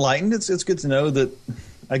feel enlightened. It's good to know that,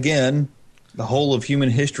 again, the whole of human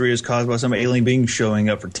history is caused by some alien being showing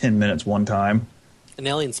up for 10 minutes one time. An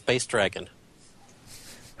alien space dragon.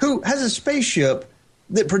 who has a spaceship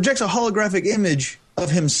that projects a holographic image of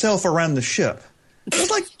himself around the ship.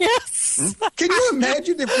 It's like, Yes. can you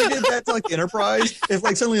imagine if we did that to like Enterprise? If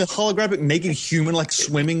like suddenly a holographic naked human like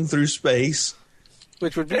swimming through space,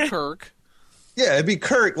 Which would be Kirk. yeah, it'd be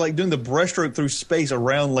Kirk like doing the breaststroke through space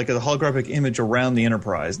around like a holographic image around the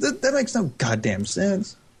Enterprise. That makes no goddamn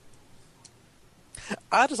sense.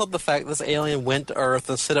 I just love the fact this alien went to Earth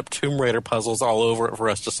and set up Tomb Raider puzzles all over it for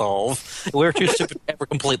us to solve. We were too stupid to ever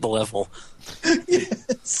complete the level.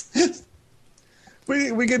 Yes,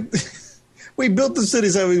 we could. We built the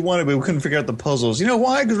cities how we wanted, but we couldn't figure out the puzzles. You know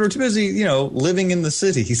why? Because we're too busy, living in the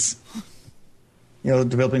cities.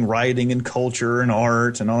 Developing writing and culture and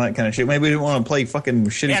art and all that kind of shit. Maybe we didn't want to play fucking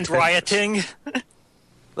shitty And Tetris. rioting.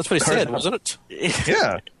 That's what he said, wasn't it?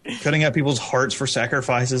 Yeah. Cutting out people's hearts for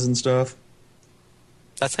sacrifices and stuff.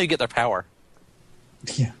 That's how you get their power.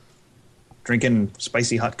 Yeah. Drinking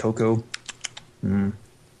spicy hot cocoa. Man,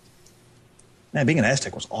 being an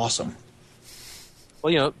Aztec was awesome.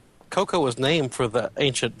 Well, Coco was named for the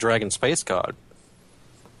ancient dragon space god.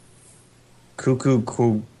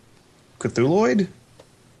 Cthulhuid?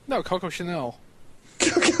 No, Coco Chanel.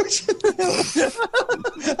 Coco Chanel.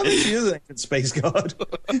 I think she is an ancient space god.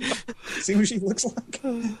 See what she looks like?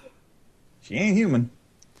 She ain't human.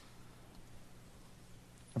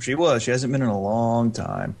 If she was, she hasn't been in a long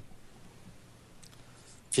time.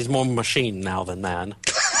 She's more machine now than man.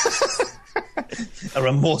 A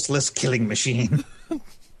remorseless killing machine.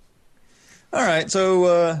 All right,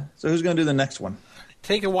 so who's going to do the next one?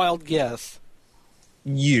 Take a wild guess.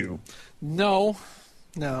 You. No.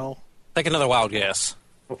 Take another wild guess.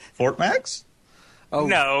 Fort Max? Oh,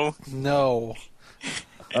 No. No.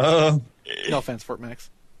 No offense, Fort Max.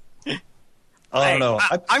 Oh, no.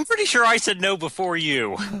 I'm pretty sure I said no before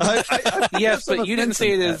you. Yes, but you didn't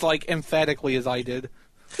say it as emphatically as I did.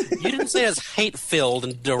 You didn't say as hate-filled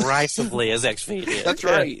and derisively as XV did. That's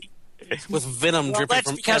right. With venom Well, dripping that's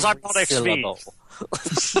from because every I'm not XV. syllable.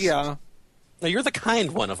 Yeah. No, you're the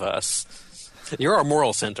kind one of us. You're our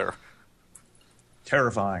moral center.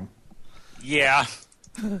 Terrifying. Yeah.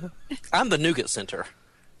 I'm the nougat center.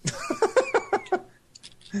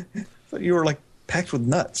 Thought you were packed with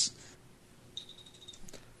nuts.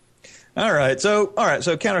 All right, so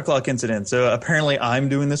counterclock incident. So apparently I'm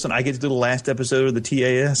doing this and I get to do the last episode of the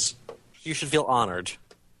TAS. You should feel honored.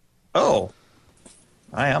 Oh,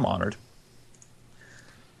 I am honored.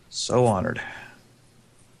 So honored.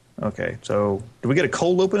 Okay, so do we get a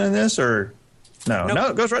cold open in this or no? Nope. No,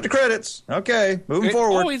 it goes right to credits. Okay, moving It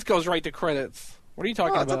forward. always goes right to credits. What are you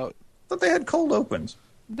talking Oh, I about? thought they had cold opens.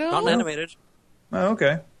 No. Not animated. Oh,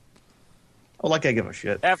 okay. Oh, like I give a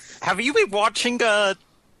shit. Have you been watching the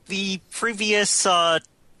previous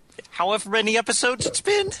however many episodes it's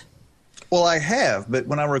been? Well, I have, but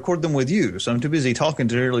when I record them with you, so I'm too busy talking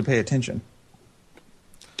to really pay attention.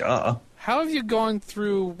 Duh. How have you gone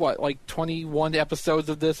through, 21 episodes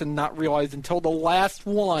of this and not realized until the last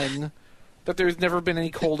one that there's never been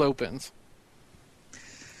any cold opens?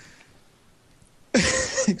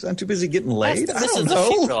 Because I'm too busy getting laid? I This don't is a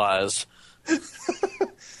few know. realized.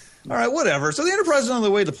 All right, whatever. So the Enterprise is on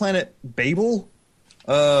the way to planet Babel.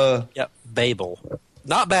 Yep, Babel.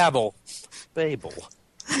 Not Babel. Babel.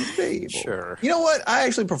 Babel. Sure. You know what? I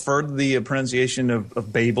actually preferred the pronunciation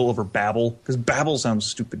of Babel over Babel, because Babel sounds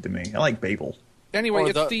stupid to me. I like Babel. Anyway, Or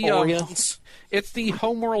it's the Orients. it's the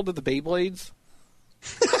homeworld of the Beyblades.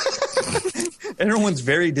 Everyone's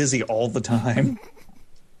very dizzy all the time.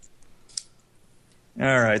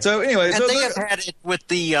 All right. So anyway, And they have had it with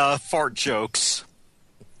the fart jokes.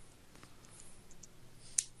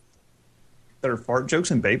 there are fart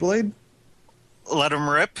jokes in Beyblade? Let them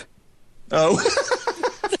rip. Oh.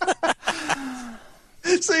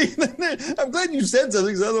 See, I'm glad you said something,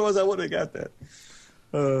 because otherwise I wouldn't have got that.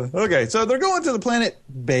 Okay, so they're going to the planet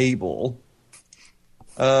Babel,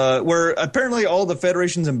 where apparently all the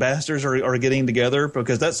Federation's ambassadors are getting together,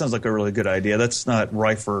 because that sounds like a really good idea. That's not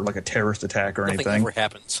rife for a terrorist attack or Nothing anything. ever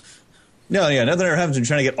happens. No, yeah, nothing ever happens in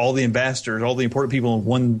trying to get all the ambassadors, all the important people in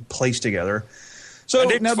one place together. So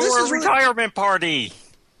And it's now this for is a retirement party.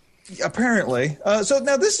 apparently. So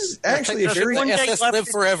now this is actually a There's very one day SS left. live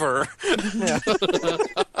forever.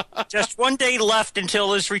 Just one day left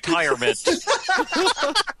until his retirement.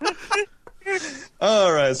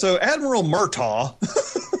 all right. So Admiral Murtaugh.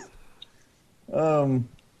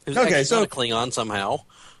 Who's Okay, actually so- not a Klingon somehow.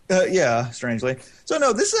 Yeah, strangely. So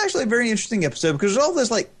no, this is actually a very interesting episode because there's all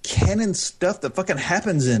this canon stuff that fucking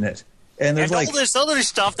happens in it, and there's And all this other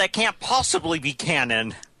stuff that can't possibly be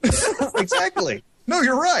canon. exactly. No,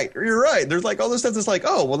 you're right. You're right. There's all this stuff that's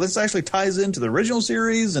oh, well, this actually ties into the original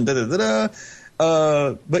series and da da da da.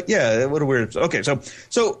 But yeah, what a weird. Okay,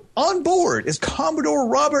 so on board is Commodore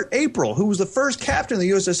Robert April, who was the first captain of the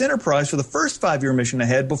USS Enterprise for the first 5-year mission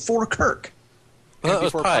ahead before Kirk. Well, that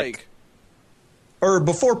was Before Pike. Or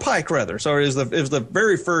before Pike, rather. Sorry, it was the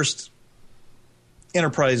very first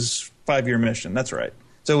Enterprise 5-year mission. That's right.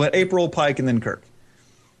 So went April, Pike, and then Kirk.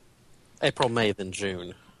 April, May, then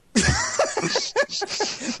June.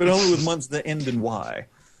 But only with months that end in Y.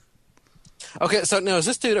 Okay, so now is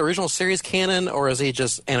this dude original series canon, or is he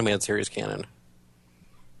just animated series canon?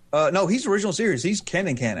 No, he's original series. He's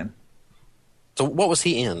canon. So what was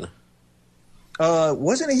he in?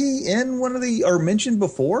 Wasn't he in one of the, or mentioned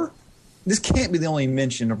before? This can't be the only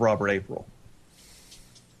mention of Robert April.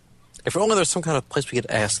 If only there's some kind of place we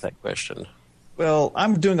could ask that question. Well,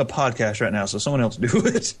 I'm doing a podcast right now, so someone else do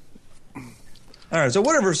it. All right, so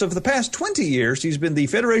whatever. So for the past 20 years, he's been the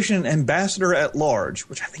Federation Ambassador at Large,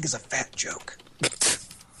 which I think is a fat joke.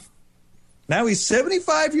 Now he's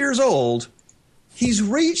 75 years old. He's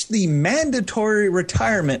reached the mandatory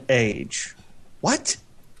retirement age. What?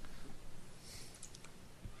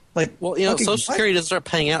 Like, Well, you know, okay, Social what? Security doesn't start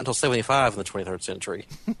paying out until 75 in the 23rd century.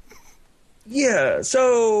 Yeah,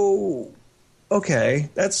 so okay,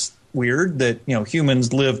 that's weird that, you know,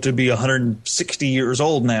 humans live to be 160 years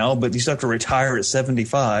old now, but you still have to retire at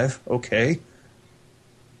 75. Okay.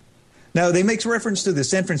 Now, they make reference to the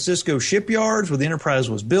San Francisco shipyards where the Enterprise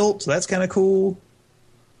was built, so that's kind of cool.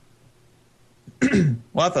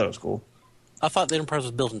 Well, I thought it was cool. I thought the Enterprise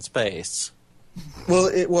was built in space. Well,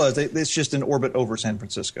 it was. It's just in orbit over San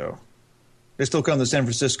Francisco. They still call them the San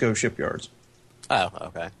Francisco shipyards. Oh,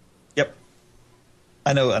 okay. Yep.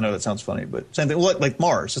 I know that sounds funny, but same thing. Well, like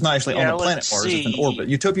Mars. It's not actually on the planet let's Mars. It's in see. orbit.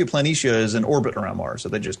 Utopia Planitia is in orbit around Mars, so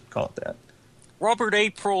they just call it that. Robert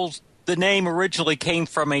April's, the name originally came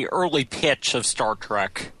from an early pitch of Star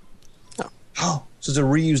Trek. Oh, so it's a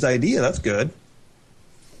reused idea. That's good.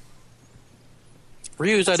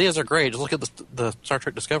 Reused ideas are great. Just look at the Star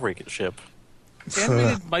Trek Discovery ship.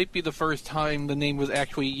 Animated might be the first time the name was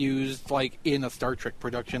actually used, like, in a Star Trek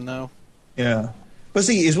production, though. Yeah. But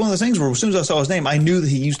see, it's one of those things where as soon as I saw his name, I knew that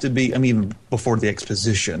he used to be, I mean, even before the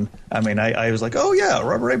exposition. I mean, I was like, oh, yeah,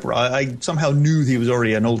 Robert April. I somehow knew he was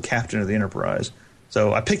already an old captain of the Enterprise.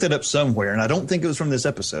 So I picked it up somewhere, and I don't think it was from this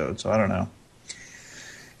episode, so I don't know.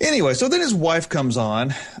 Anyway, so then his wife comes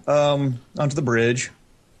on, onto the bridge.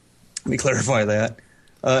 Let me clarify that.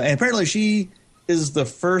 And apparently she is the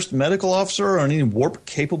first medical officer on any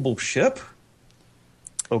warp-capable ship.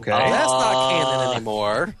 Okay. That's not canon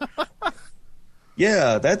anymore.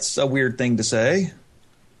 Yeah, that's a weird thing to say.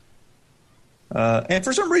 And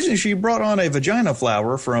for some reason, she brought on a vagina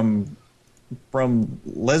flower from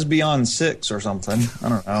Lesbian 6 or something. I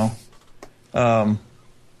don't know.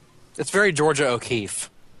 It's very Georgia O'Keeffe.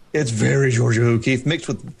 It's very Georgia O'Keeffe mixed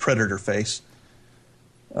with Predator face.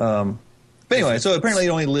 But anyway, so apparently it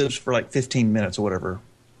only lives for like 15 minutes or whatever.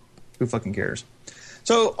 Who fucking cares?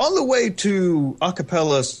 So on the way to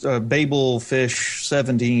Acapella Babel Fish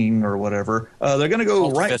 17 or whatever, they're going to go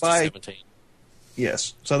Ultra right Vista by. 17.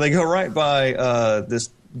 Yes, so they go right by this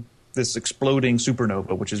exploding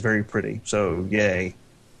supernova, which is very pretty. So yay,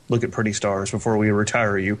 look at pretty stars before we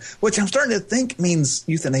retire you. Which I'm starting to think means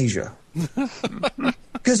euthanasia,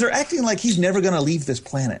 because they're acting like he's never going to leave this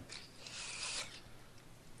planet.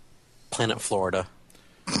 Planet Florida.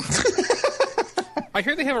 I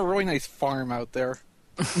hear they have a really nice farm out there.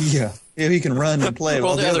 Yeah, he can run and play with All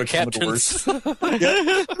all the the other other captains. Commodores.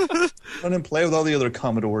 Yeah. Run and play with all the other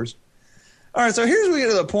Commodores. All right, so here's where we get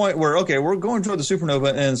to the point where, okay, we're going toward the supernova,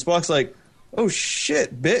 and Spock's like, oh,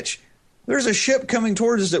 shit, bitch. There's a ship coming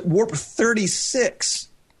towards us at warp 36.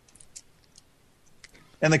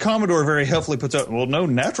 And the Commodore very helpfully puts out, well, no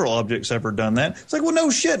natural object's ever done that. It's like, well,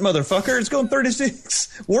 no shit, motherfucker. It's going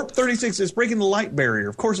 36. Warp 36 is breaking the light barrier.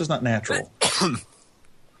 Of course it's not natural.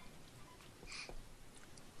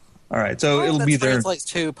 All right, so it'll that be there. translates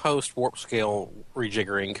to post-warp scale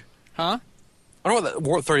rejiggering. Huh? I don't know what that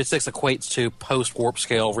warp 36 equates to post-warp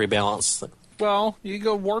scale rebalance. Well, you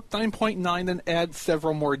go warp 9.9, then add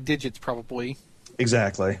several more digits, probably.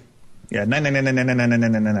 Exactly. Yeah,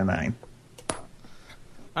 999999999.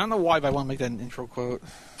 I don't know why, but I want to make that an intro quote.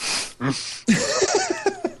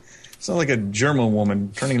 Sounds like a German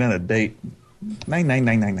woman turning down a date.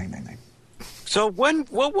 9999999. So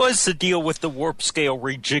what was the deal with the warp scale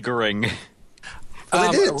rejiggering? Well,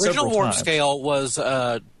 they did it Original several warp times. scale was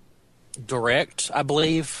direct, I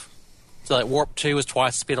believe. So like warp 2 was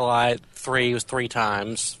twice the speed of light, 3 was 3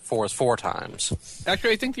 times, 4 is 4 times.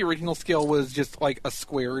 Actually, I think the original scale was just like a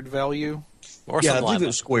squared value. Or Yeah, I something believe like it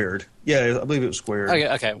was squared. Yeah, I believe it was squared.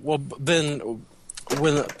 that. Okay. Well, then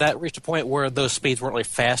when that reached a point where those speeds weren't really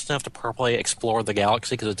fast enough to properly explore the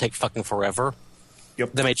galaxy because it would take fucking forever.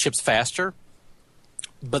 Yep. They made ships faster,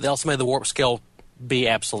 but they also made the warp scale be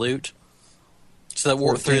absolute. So that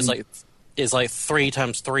warp 3 is like 3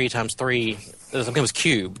 times 3 times 3. It becomes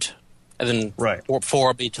cubed. And then warp 4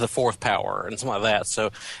 will be to the 4th power and something like that.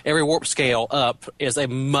 So every warp scale up is a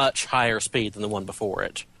much higher speed than the one before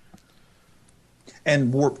it.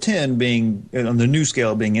 And warp 10 being, on the new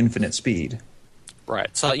scale, being infinite speed.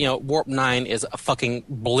 Right. So, warp 9 is fucking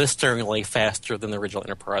blisteringly faster than the original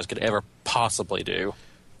Enterprise could ever possibly do.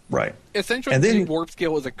 Right. Essentially, the warp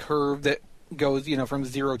scale is a curve that goes, from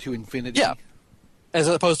 0 to infinity. Yeah. As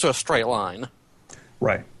opposed to a straight line.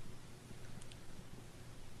 Right.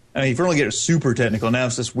 I mean, if you want to get super technical, now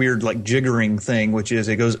it's this weird, jiggering thing, which is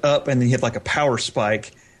it goes up and then you hit, a power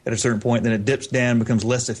spike at a certain point, then it dips down and becomes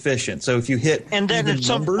less efficient. So if you hit and then even at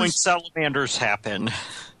some numbers, point salamanders happen.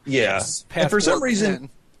 Yeah. Yes, and for some reason,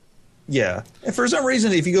 and for some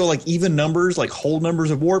reason, if you go even numbers, whole numbers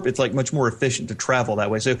of warp, it's much more efficient to travel that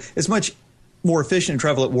way. So it's much more efficient to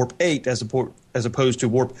travel at warp 8 as opposed to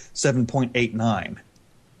warp 7.89.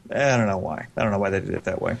 I don't know why. I don't know why they did it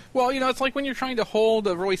that way. Well, it's like when you're trying to hold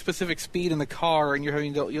a really specific speed in the car and you're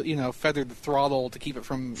having to, feather the throttle to keep it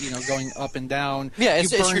from, going up and down. Yeah, you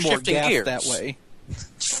burn you're more shifting gas gears that way.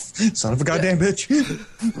 Son of a goddamn bitch.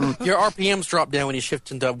 Your RPMs drop down when you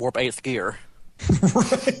shift into warp 8th gear.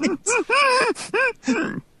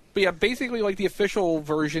 But yeah, basically, the official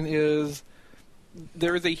version is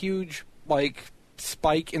there is a huge,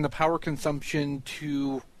 spike in the power consumption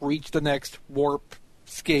to reach the next warp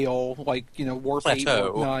scale, warp Plateau.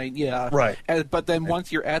 8, warp 9, yeah. Right. But then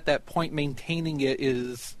once you're at that point, maintaining it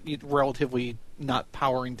is relatively not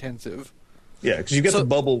power intensive. Yeah, because you get the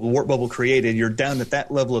warp bubble created, you're down at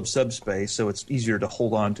that level of subspace, so it's easier to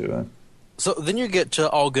hold on to it. So then you get to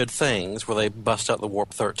All Good Things, where they bust out the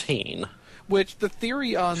warp 13. Which the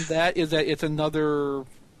theory on that is that it's another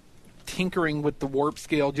tinkering with the warp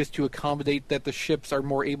scale just to accommodate that the ships are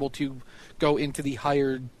more able to go into the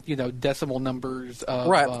higher, decimal numbers.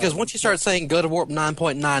 Right, because once you start saying go to warp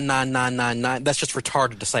 9.99999, that's just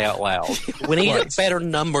retarded to say out loud. We need better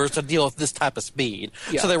numbers to deal with this type of speed,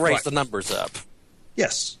 so they raise the numbers up.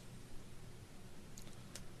 Yes.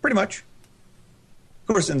 Pretty much. Of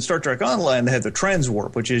course, in Star Trek Online, they have the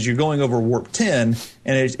transwarp, which is you're going over warp 10,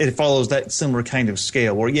 and it follows that similar kind of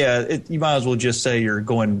scale. Where, you might as well just say you're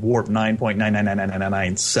going warp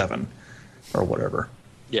 9.9999997 or whatever.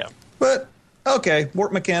 Yeah. But, okay,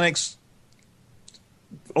 warp mechanics,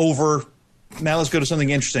 over. Now let's go to something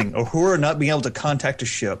interesting. Uhura not being able to contact a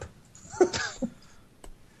ship.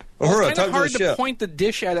 Uhura, it's talk kind of hard to the to ship. point the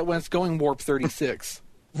dish at it when it's going warp 36.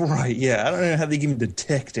 Right, yeah. I don't know how they can even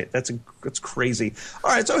detect it. That's crazy. All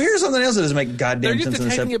right, so here's something else that doesn't make goddamn sense. sense. They're just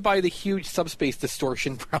detecting it by the huge subspace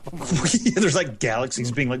distortion, probably. Yeah, there's galaxies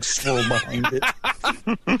being swirled behind it.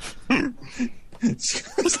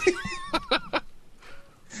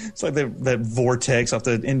 It's like that vortex off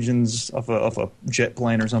the engines off a jet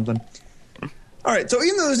plane or something. All right, so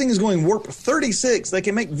even though this thing is going warp 36, they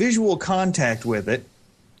can make visual contact with it.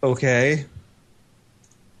 Okay.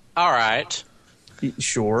 All right.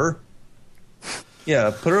 Sure.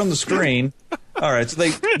 Yeah, put her on the screen. All right, so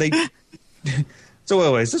they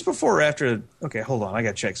so wait, is this before or after? Okay, hold on, I got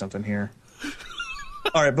to check something here.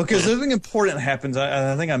 All right, because something important happens.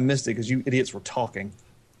 I think I missed it because you idiots were talking.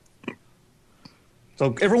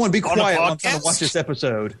 So everyone be quiet while I'm trying to watch this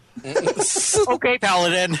episode. Okay,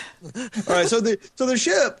 Paladin. All right, so the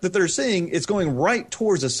ship that they're seeing is going right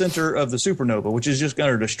towards the center of the supernova, which is just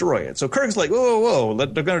going to destroy it. So Kirk's like, whoa,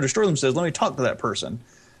 they're going to destroy themselves. Let me talk to that person.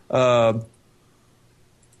 All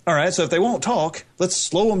right, so if they won't talk, let's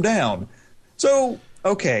slow them down. So,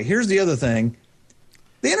 okay, here's the other thing.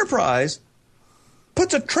 The Enterprise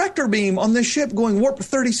puts a tractor beam on this ship going warp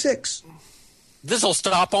 36. This'll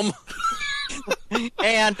stop them.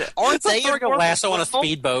 And aren't they throwing a lasso on a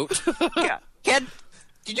speedboat? Yeah.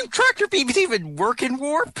 Do tractor beams even work in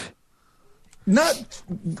warp? No.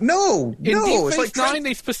 In Deep It's Space Nine,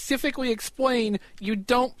 they specifically explain you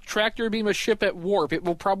don't tractor beam a ship at warp. It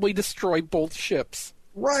will probably destroy both ships.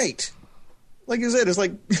 Right. Like I said, it's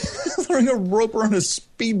like throwing a rope around a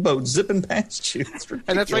speedboat zipping past you. It's ridiculous.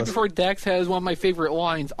 And that's right before Dax has one of my favorite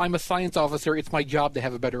lines, I'm a science officer, it's my job to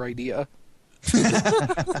have a better idea.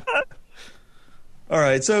 All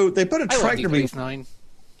right, so they put a tractor beam. Space Nine.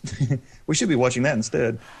 We should be watching that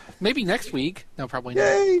instead. Maybe next week. No, probably not.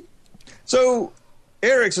 Yay! So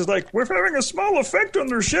Eric's is like, we're having a small effect on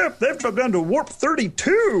their ship. They've dropped down to warp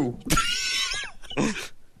 32.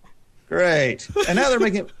 Great. And now they're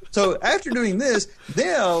making... So after doing this,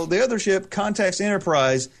 now the other ship contacts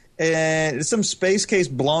Enterprise and it's some space case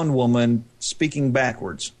blonde woman speaking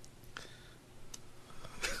backwards.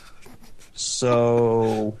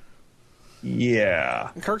 So,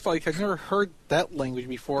 yeah. And Kirk's like, I've never heard that language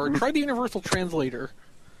before. Try the Universal Translator.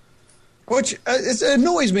 Which it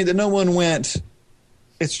annoys me that no one went,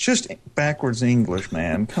 it's just backwards English,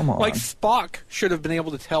 man. Come on. Like, Spock should have been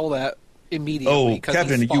able to tell that immediately. Oh,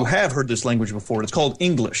 Captain, you have heard this language before. It's called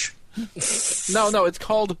English. No, it's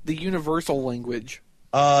called the Universal Language.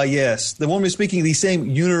 Yes. The woman is speaking the same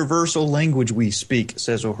universal language we speak,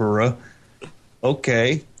 says Uhura.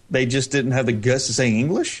 Okay. They just didn't have the guts to say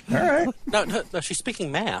English? All right. No, she's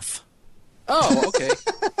speaking math. Oh, okay.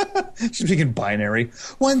 She's speaking binary.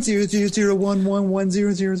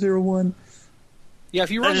 10011110001. Yeah,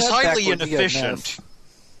 if you run That is that highly backwards, you get inefficient.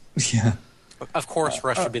 mess. Yeah. Of course,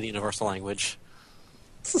 Rush should be the universal language.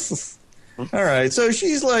 All right. So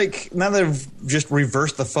she's like, now they've just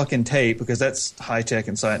reversed the fucking tape because that's high tech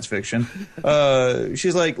and science fiction.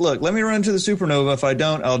 She's like, look, let me run into the supernova. If I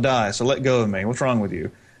don't, I'll die. So let go of me. What's wrong with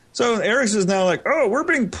you? So Eric's is now like, oh, we're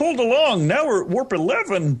being pulled along. Now we're at warp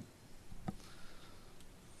 11.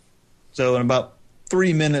 So in about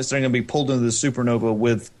 3 minutes, they're going to be pulled into the supernova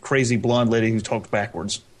with crazy blonde lady who talks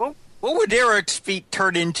backwards. What would Eric's feet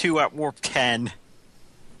turn into at warp 10?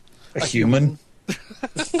 A human.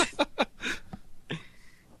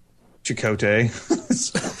 Chakotay.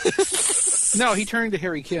 No, he turned to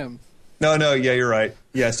Harry Kim. No, yeah, you're right.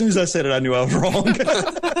 Yeah, as soon as I said it, I knew I was wrong.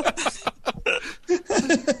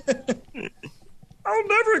 I'll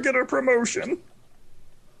never get a promotion.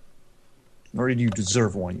 Nor did you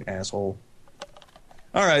deserve one, you asshole.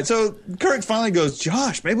 All right, so Kirk finally goes,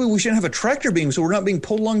 Josh, maybe we shouldn't have a tractor beam so we're not being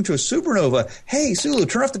pulled along to a supernova. Hey, Sulu,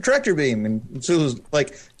 turn off the tractor beam. And Sulu's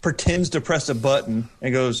like, pretends to press a button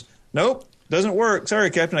and goes, nope, doesn't work.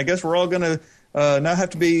 Sorry, Captain, I guess we're all going to not have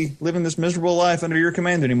to be living this miserable life under your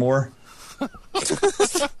command anymore.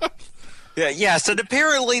 Yes, and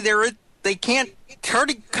apparently they can't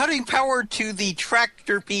cutting power to the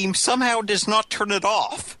tractor beam somehow does not turn it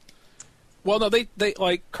off. Well, no, they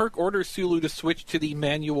like Kirk orders Sulu to switch to the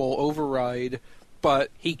manual override, but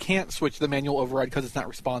he can't switch to the manual override because it's not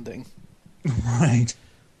responding. Right.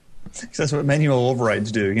 Because that's what manual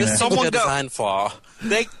overrides do. You know? This is a design flaw.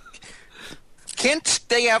 Can't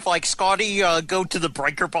they have like Scotty go to the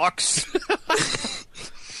breaker box?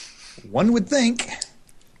 One would think,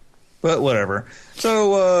 but whatever.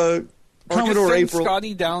 So Commodore send April,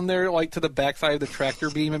 Scotty down there like to the backside of the tractor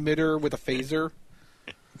beam emitter with a phaser.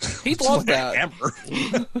 He'd love that. hammer.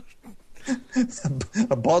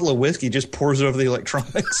 A bottle of whiskey just pours it over the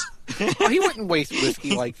electronics. Oh, he wouldn't waste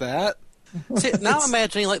whiskey like that. See, now I'm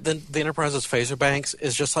imagining like the Enterprise's phaser banks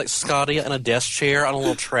is just like Scotty in a desk chair on a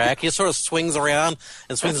little track. He sort of swings around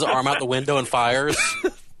and swings his arm out the window and fires.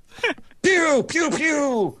 Pew pew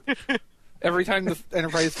pew. Every time the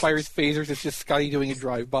Enterprise fires phasers, it's just Scotty doing a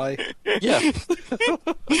drive-by. Yeah.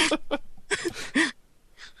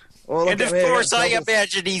 Well, And of course, I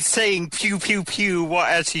imagine he's saying pew pew pew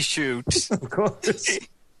as he shoots. Of course. He's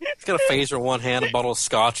got a phaser in one hand, a bottle of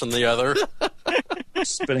scotch in the other.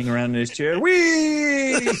 Spinning around in his chair.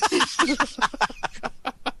 Whee!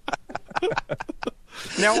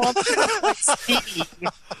 Now, on the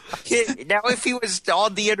D, now, if he was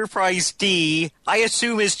on the Enterprise D, I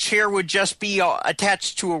assume his chair would just be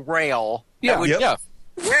attached to a rail. Yeah, Yep. Yeah.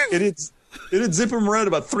 It'd zip him around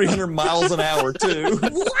about 300 miles an hour, too.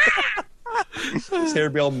 His hair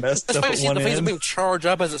would be all messed up Wait, at see one the phaser end. beam charge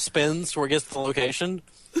up as it spins to where it gets to the location.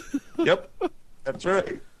 Yep. That's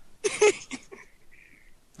right.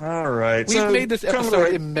 All right. We've so made this episode Commodore-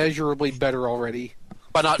 immeasurably better already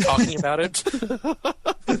By not talking about it.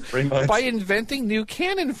 pretty much. by inventing new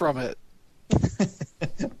canon from it.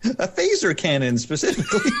 A phaser cannon,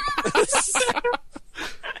 specifically.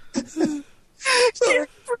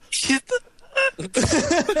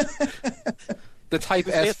 The Type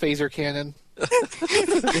S phaser cannon.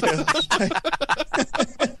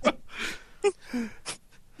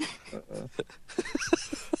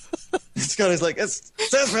 Scotty's like, it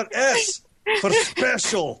says for S for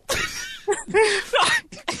special.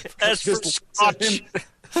 As for Just Scotch.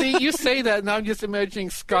 See, you say that, and I'm just imagining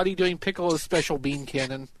Scotty doing Piccolo's special beam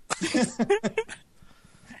cannon.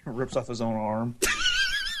 Rips off his own arm.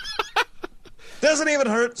 Doesn't even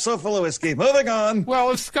hurt, so full of whiskey. Moving on. Well,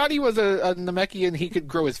 if Scotty was a Namekian, he could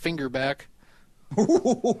grow his finger back.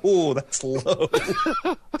 Ooh, that's low.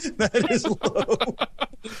 That is low.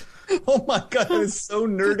 Oh my god, that is so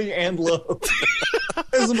nerdy and low. That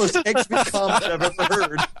is the most XP comment I've ever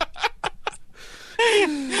heard.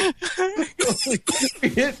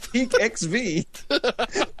 Hit peak XV. You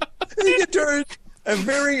can turn a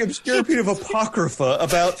very obscure piece of apocrypha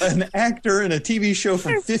about an actor in a TV show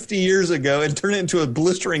from 50 years ago and turn it into a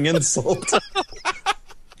blistering insult.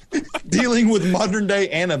 Dealing with modern-day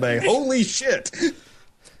anime. Holy shit.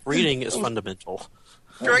 Reading is fundamental.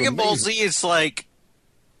 Dragon Ball Z is like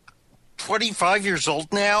 25 years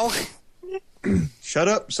old now. Shut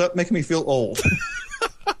up. Stop making me feel old.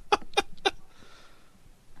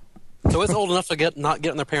 So it's old enough to not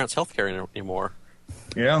getting their parents' health care anymore.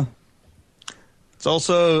 Yeah. It's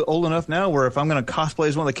also old enough now where if I'm going to cosplay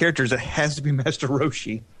as one of the characters, it has to be Master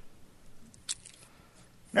Roshi.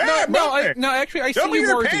 Actually, I Show see me you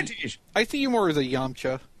your more. panties. I see you more as a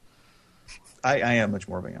Yamcha. I am much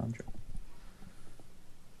more of a Yamcha.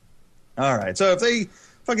 All right, so if they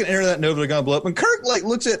fucking enter that nova, they're going to blow up. And Kirk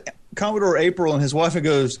looks at Commodore April and his wife and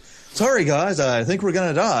goes, "Sorry, guys, I think we're going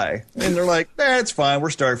to die." And they're like, "That's fine. We're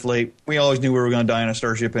Starfleet. We always knew we were going to die in a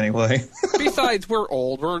starship anyway." Besides, we're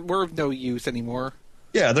old. We're of no use anymore.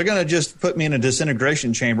 Yeah, they're going to just put me in a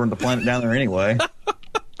disintegration chamber and the planet down there anyway.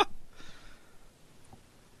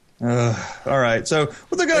 All right, so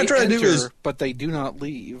what they're going to try to do is... But they do not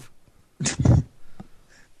leave.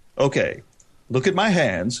 Okay, look at my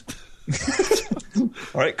hands. All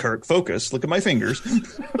right, Kirk, focus. Look at my fingers.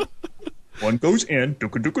 One goes in,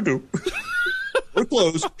 dooka-dooka-doo. Door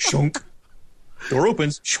closed, shunk. Door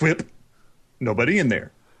opens, schwip. Nobody in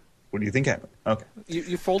there. What do you think happened? Okay.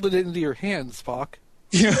 You folded it into your hands, Spock.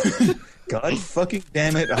 Yeah. God fucking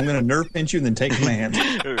damn it. I'm going to nerve pinch you and then take my hands.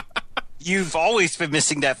 You've always been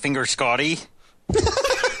missing that finger, Scotty. But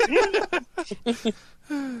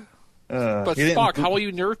Spock, how will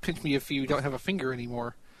you nerve pinch me if you don't have a finger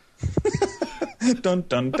anymore? Dun,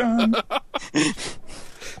 dun, dun.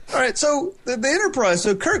 All right, so the Enterprise,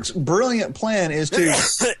 so Kirk's brilliant plan is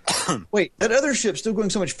to... wait, that other ship's still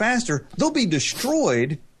going so much faster, they'll be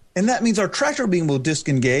destroyed, and that means our tractor beam will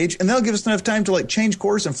disengage, and that'll give us enough time to change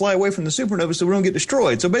course and fly away from the supernova so we don't get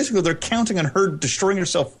destroyed. So basically they're counting on her destroying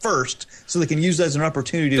herself first so they can use that as an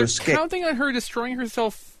opportunity to escape. They're counting on her destroying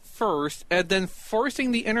herself first and then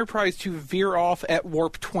forcing the Enterprise to veer off at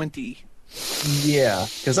warp 20. Yeah,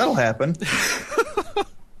 because that'll happen.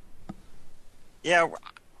 Yeah,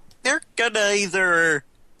 they're gonna either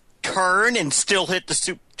turn and still hit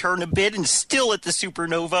the turn a bit and still hit the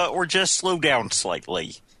supernova, or just slow down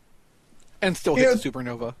slightly and still hit the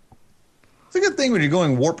supernova. It's a good thing when you're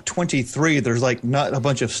going warp 23. There's not a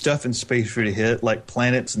bunch of stuff in space for you to hit, like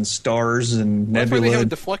planets and stars and nebula. That's why they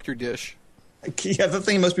have a deflector dish. Yeah, the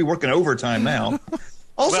thing must be working overtime now.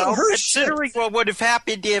 Also, well, her considering what would have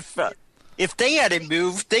happened if they hadn't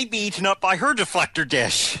moved, they'd be eaten up by her deflector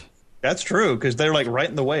dish. That's true, because they're right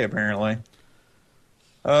in the way, apparently.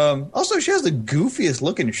 Also, she has the goofiest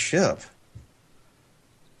looking ship.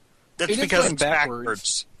 That's because it's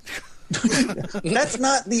backwards. That's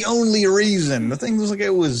not the only reason. The thing looks like it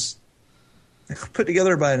was put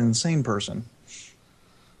together by an insane person.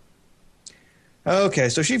 Okay,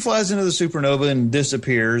 so she flies into the supernova and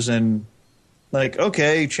disappears, and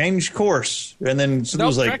okay, change course. And then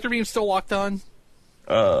Sulu's tractor beam's still locked on.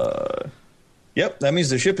 Yep, that means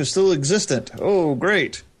the ship is still existent. Oh,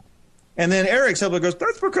 great. And then Eric's helper goes,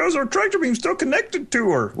 "That's because our tractor beam's still connected to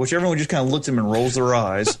her," which everyone just kind of looks at him and rolls their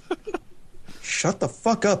eyes. Shut the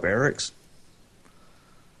fuck up, Eric's.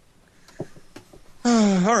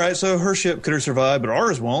 All right, so her ship could have survived, but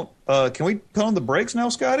ours won't. Can we put on the brakes now,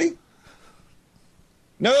 Scotty?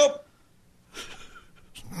 Nope.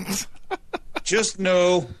 Just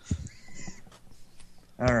no.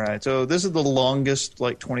 All right, so this is the longest,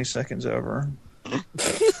 20 seconds ever.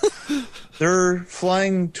 They're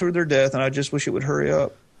flying to their death, and I just wish it would hurry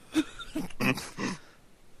up.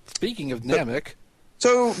 Speaking of Namek.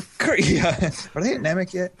 So, Kirk, yeah, are they at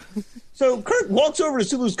Namek yet? So Kirk walks over to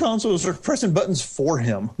Sulu's console and starts pressing buttons for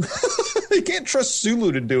him. He can't trust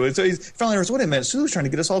Sulu to do it, so he finally realizes, wait a minute, Sulu's trying to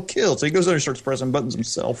get us all killed. So he goes over and starts pressing buttons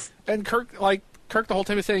himself. And Kirk the whole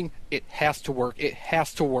time is saying, it has to work, it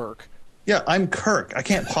has to work. Yeah, I'm Kirk. I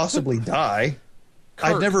can't possibly die.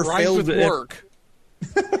 Kirk, I've never failed with work.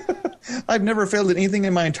 I've never failed at anything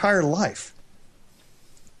in my entire life.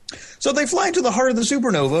 So they fly into the heart of the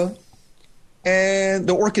supernova, and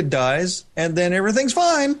the orchid dies, and then everything's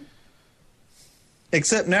fine.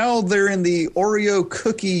 Except now they're in the Oreo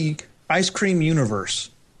cookie ice cream universe.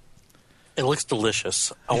 It looks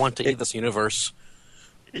delicious. I want to eat this universe.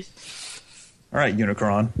 All right,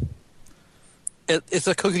 Unicron. It's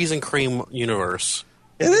a cookies and cream universe.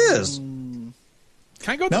 It is. Can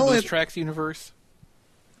I go to the Moose Tracks universe?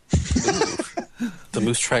 The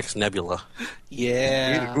Moose Tracks Nebula.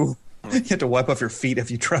 Yeah. You have to wipe off your feet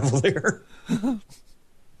if you travel there.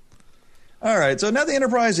 All right, so now the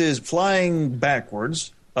Enterprise is flying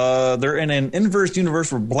backwards, They're in an inverse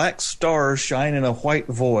universe where black stars shine in a white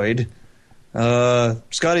void.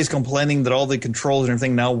 Scotty's complaining that all the controls and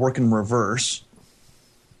everything now work in reverse.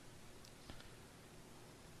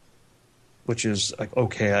 Which is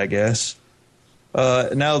okay, I guess.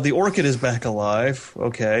 Now the orchid is back alive.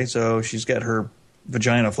 Okay, so she's got her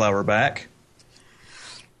vagina flower back.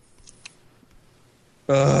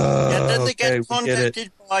 And then they okay, get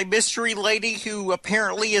contacted by Mystery Lady, who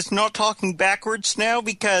apparently is not talking backwards now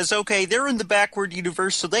because, okay, they're in the backward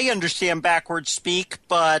universe, so they understand backward speak,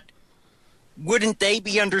 but wouldn't they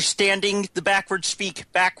be understanding the backward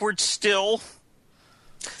speak backwards still?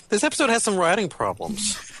 This episode has some writing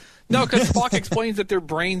problems. No, because Spock explains that their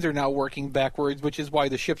brains are now working backwards, which is why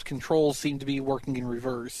the ship's controls seem to be working in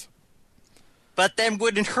reverse. But then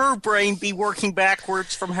wouldn't her brain be working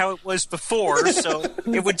backwards from how it was before, so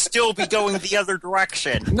it would still be going the other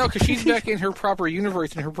direction? No, because she's back in her proper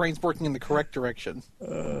universe and her brain's working in the correct direction.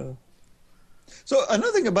 So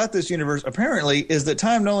another thing about this universe, apparently, is that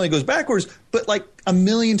time not only goes backwards, but like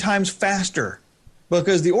 1,000,000 times faster.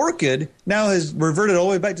 Because the orchid now has reverted all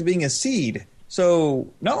the way back to being a seed. So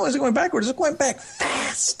not only is it going backwards, it's going back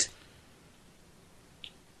fast.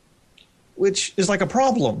 Which is like a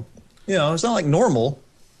problem. You know, it's not like normal.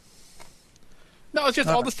 No, it's just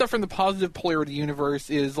all the stuff from the positive polarity universe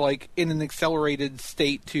is like in an accelerated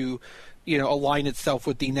state to, align itself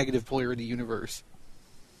with the negative polarity universe.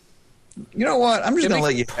 You know what? I'm just going to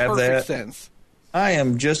let you have that. Perfect sense. I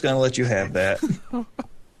am just going to let you have that.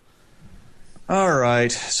 All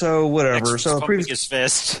right. So whatever. Next, so pumping his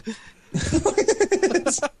fist.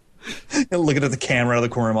 Looking at the camera out of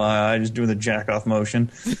the corner of my eye, just doing the jack off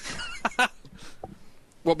motion.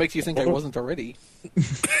 What makes you think I wasn't already?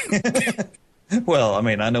 Well, I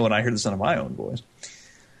mean, I know when I hear the sound of my own voice.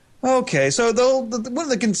 Okay, so one of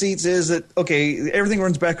the conceits is that, okay, everything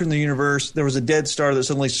runs backwards in the universe. There was a dead star that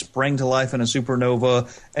suddenly sprang to life in a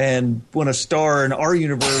supernova, and when a star in our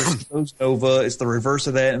universe goes nova, it's the reverse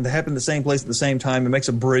of that, and they happen in the same place at the same time. It makes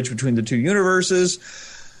a bridge between the two universes.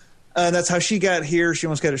 And that's how she got here. She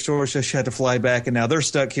almost got it stored, so she had to fly back, and now they're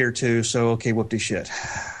stuck here too, so okay, whoop-de-shit.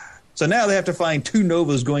 So now they have to find two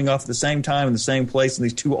novas going off at the same time in the same place in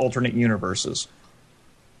these two alternate universes.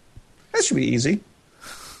 That should be easy.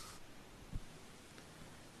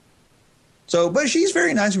 So, but she's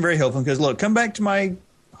very nice and very helpful because, look, come back to my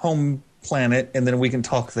home planet and then we can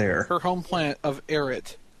talk there. Her home planet of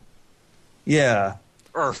Erit. Yeah.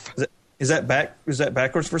 Earth. Is that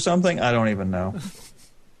backwards for something? I don't even know.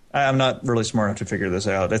 I'm not really smart enough to figure this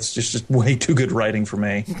out. That's just way too good writing for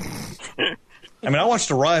me. I mean, I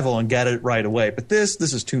watched Arrival and got it right away, but this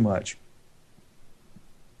is too much.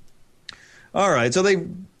 All right, so they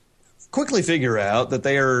quickly figure out that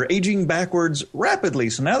they are aging backwards rapidly,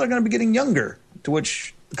 so now they're going to be getting younger, to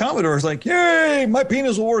which the Commodore is like, yay, my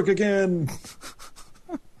penis will work again.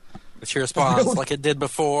 What's your response? Like it did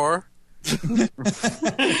before?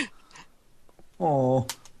 Oh.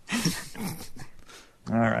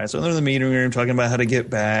 All right, so they're in the meeting room talking about how to get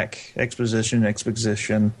back.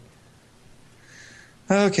 Exposition.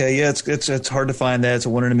 Okay, yeah, it's hard to find that. It's a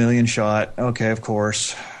 1 in a million shot. Okay, of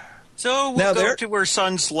course. So we'll go to her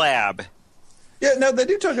son's lab. Yeah, now they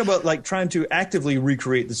do talk about like trying to actively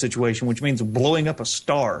recreate the situation, which means blowing up a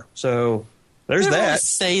star. So there's They don't that. really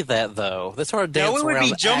say that though. They sort of dance No, it would around be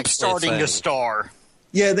the jump actual starting thing. a star.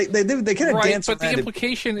 Yeah, they kind of Right, dance but the around it.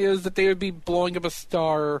 implication is that they would be blowing up a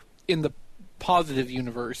star in the positive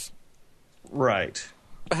universe. Right.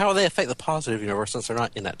 But how will they affect the positive universe since they're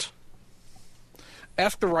not in it?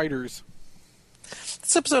 Ask the writers.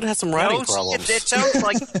 This episode has some writing No, problems. it sounds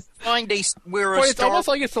like find where a Boy, it's star. almost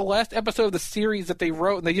like it's the last episode of the series that they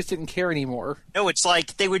wrote and they just didn't care anymore. No, it's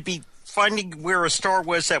like they would be finding where a star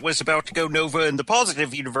was that was about to go nova in the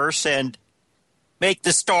positive universe and make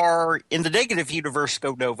the star in the negative universe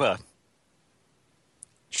go nova.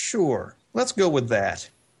 Sure. Let's go with that.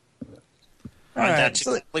 All And right. that's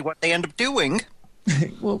So, exactly what they end up doing.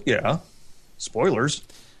 well, yeah. Spoilers.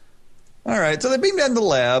 All right, so they beam down to the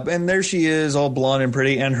lab, and there she is, all blonde and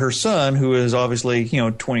pretty, and her son, who is obviously,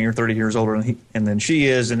 20 or 30 years older than she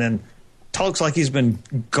is, and then talks like he's been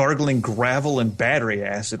gargling gravel and battery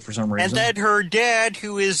acid for some reason. And then her dad,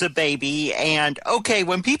 who is a baby, and okay,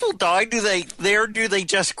 when people die, do they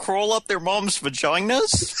just crawl up their mom's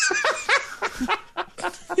vaginas?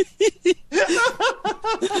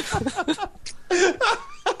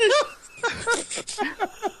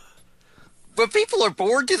 When people are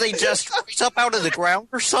bored, do they just rise up out of the ground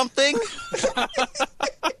or something? Yeah,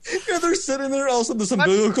 they're sitting there, all of a sudden some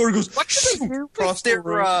umbilical cord goes What do they do across if the their,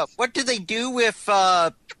 room. what do they do if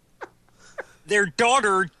their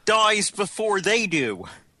daughter dies before they do?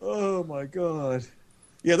 Oh, my God.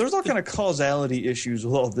 Yeah, there's all kind of causality issues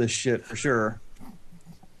with all this shit for sure.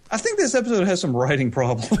 I think this episode has some writing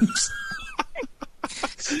problems.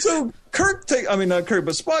 So not Kirk,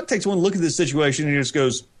 but Spock takes one look at this situation and he just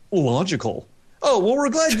goes, logical. Oh, well, we're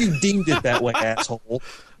glad you deemed it that way, asshole.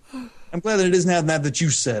 I'm glad that it is now that you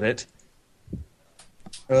said it.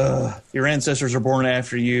 Your ancestors are born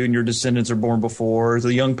after you, and your descendants are born before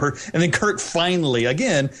the young and then Kirk finally,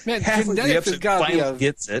 again, half of the episode finally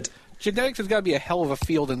gets it. Genetics has got to be a hell of a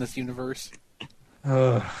field in this universe.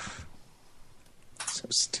 So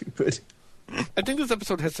stupid. I think this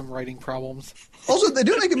episode has some writing problems. Also, they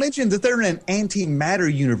do make a mention that they're in an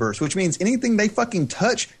antimatter universe, which means anything they fucking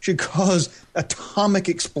touch should cause atomic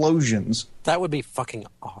explosions. That would be fucking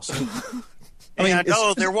awesome. I mean,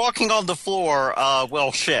 they're walking on the floor.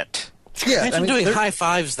 Well, shit. Yeah, Imagine doing high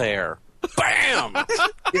fives there. Bam!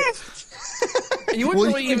 You wouldn't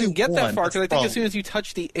really even get that far, because I think as soon as you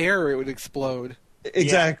touch the air, it would explode.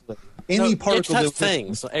 Exactly. Yeah. Any particle touch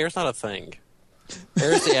things. Air's not a thing.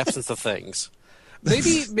 Air is the absence of things.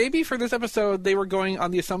 Maybe for this episode, they were going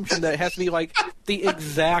on the assumption that it has to be like the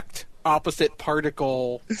exact opposite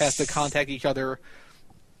particle has to contact each other.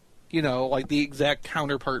 You know, like the exact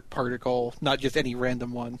counterpart particle, not just any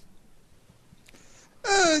random one.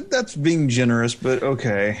 That's being generous, but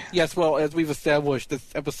okay. Yes, well, as we've established, this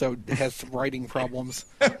episode has some writing problems.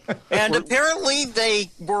 And apparently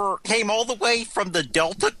they came all the way from the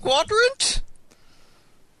Delta Quadrant?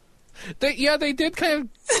 They did kind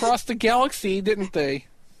of cross the galaxy, didn't they?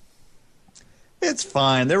 It's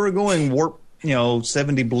fine. They were going warp,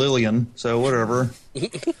 70 billion, so whatever.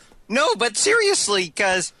 No, but seriously,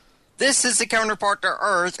 because this is the counterpart to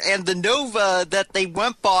Earth, and the Nova that they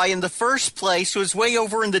went by in the first place was way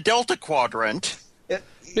over in the Delta Quadrant.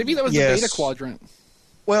 Maybe that was the Beta Quadrant.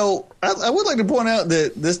 Well, I would like to point out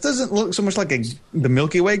that this doesn't look so much like the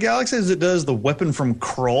Milky Way galaxy as it does the weapon from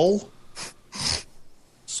Krull.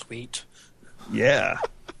 Sweet. Yeah.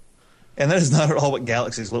 And that is not at all what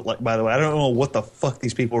galaxies look like, by the way. I don't know what the fuck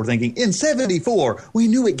these people were thinking. In 1974, we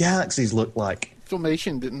knew what galaxies looked like.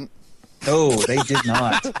 Filmation didn't. No, they did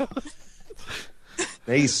not.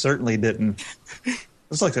 They certainly didn't.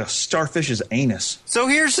 It's like a starfish's anus. So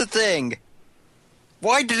here's the thing.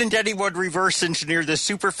 Why didn't anyone reverse engineer this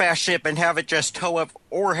super fast ship and have it just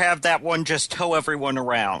or have that one just tow everyone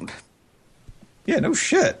around? Yeah, no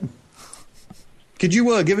shit. Could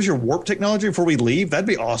you give us your warp technology before we leave? That'd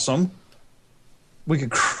be awesome. We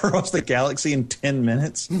could cross the galaxy in 10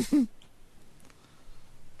 minutes.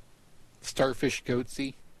 Starfish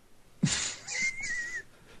Goatsy.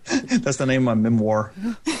 That's the name of my memoir.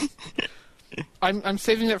 I'm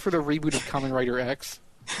saving that for the reboot of Kamen Rider X.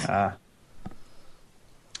 All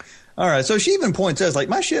right, so she even points out,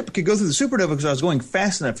 my ship could go through the supernova because I was going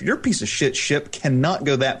fast enough. Your piece of shit ship cannot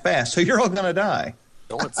go that fast, so you're all going to die.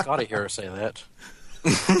 Don't let Scotty hear her say that.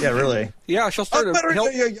 Yeah, really. Yeah, she'll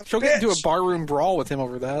she'll get into a barroom brawl with him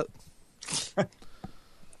over that.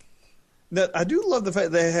 I do love the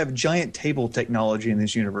fact that they have giant table technology in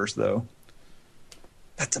this universe, though.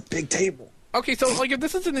 That's a big table. Okay, so if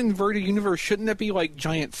this is an inverted universe, shouldn't that be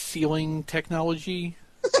giant ceiling technology?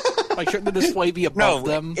 Shouldn't the display be above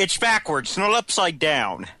them? No, it's backwards, not upside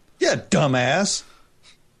down. Yeah, dumbass.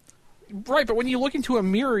 Right, but when you look into a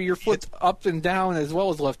mirror, you're flipped up and down as well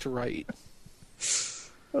as left to right.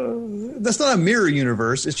 That's not a mirror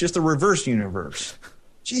universe. It's just a reverse universe.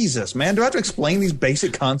 Jesus, man. Do I have to explain these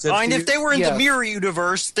basic concepts to you? If they were in the mirror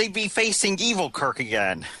universe, they'd be facing evil Kirk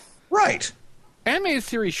again. Right. Animated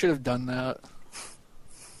series should have done that.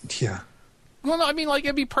 Yeah. Well, no, I mean,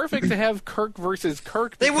 it'd be perfect to have Kirk versus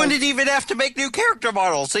Kirk. They wouldn't even have to make new character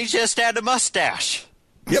models. They just add a mustache.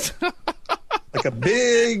 Yep. Like a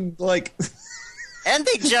big, And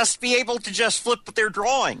they'd just be able to just flip with their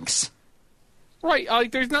drawings.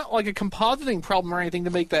 Right, there's not a compositing problem or anything to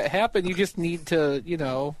make that happen. You just need to,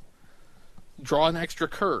 draw an extra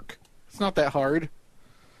Kirk. It's not that hard.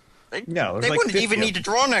 They wouldn't even need to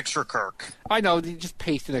draw an extra Kirk. I know, they just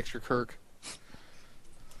paste an extra Kirk.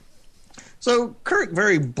 So Kirk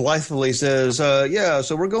very blithely says,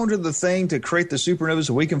 so we're going to the thing to create the supernova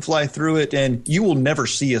so we can fly through it, and you will never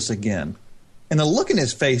see us again. And the look in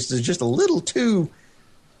his face is just a little too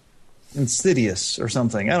insidious or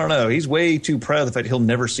something. I don't know. He's way too proud of the fact he'll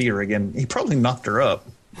never see her again. He probably knocked her up.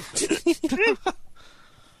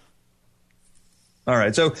 All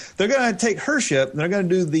right, so they're going to take her ship, and they're going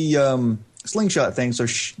to do the slingshot thing. So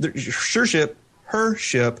her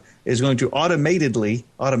ship is going to automatically? Is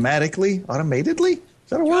that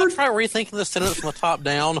a word? Try rethinking the sentence from the top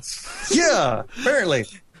down. Yeah, apparently.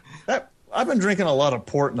 I've been drinking a lot of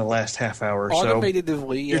port in the last half hour or so.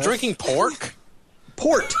 Automatively, yes. You're drinking pork?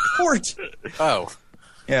 Port. Oh.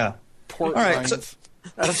 Yeah. Port All right, wines.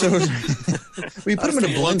 So we put them in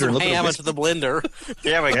a blender and a little bit Ham of into the blender.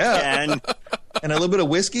 Yeah, we can. and a little bit of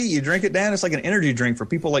whiskey. You drink it down. It's like an energy drink for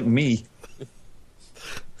people like me.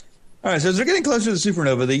 All right, so as they're getting closer to the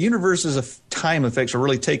supernova, the universe's time effects are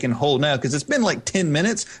really taking hold now because it's been like 10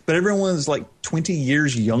 minutes, but everyone's like 20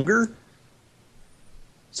 years younger.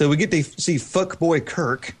 So we get to see fuckboy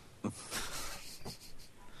Kirk.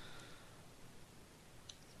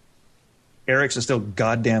 Eric's is still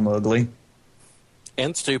goddamn ugly.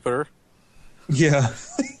 And stupider. Yeah.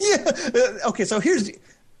 Yeah. Okay, so here's the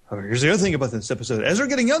other thing about this episode. As they're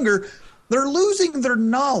getting younger, they're losing their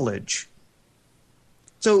knowledge.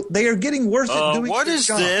 So they are getting worse at doing what their is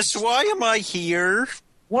jobs. this? Why am I here?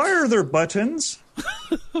 Why are there buttons?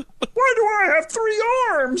 Why do I have 3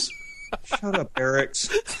 arms? Shut up, Eric's.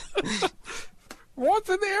 What's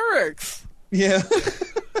an Eric's? Yeah.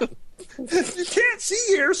 You can't see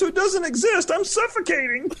here, so it doesn't exist. I'm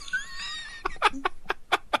suffocating.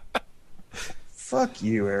 Fuck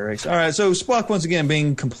you, Eric's. All right, so Spock, once again,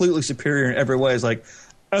 being completely superior in every way, is like,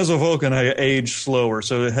 as a Vulcan, I age slower,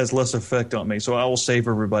 so it has less effect on me, so I will save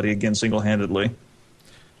everybody again single-handedly.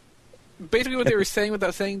 Basically what they were saying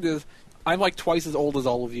without saying is, I'm like twice as old as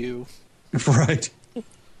all of you. Right.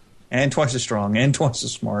 And twice as strong, and twice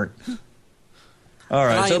as smart. All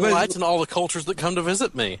right. I So enlighten all the cultures that come to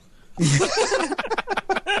visit me.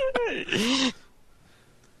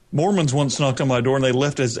 Mormons once knocked on my door, and they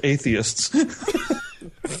left as atheists.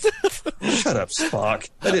 Shut up, Spock.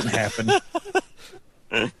 That didn't happen.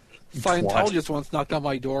 Scientologists once knocked on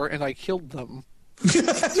my door, and I killed them.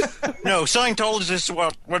 No, Scientologists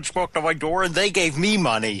once walked on my door and they gave me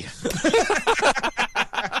money.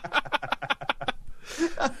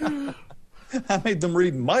 I made them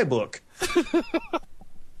read my book.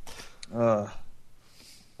 All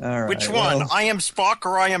right. Which one? well, I am Spock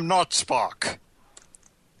or I am not Spock?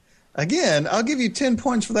 again, I'll give you 10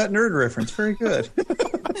 points for that nerd reference. Very good.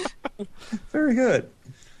 Very good.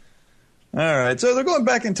 All right, so they're going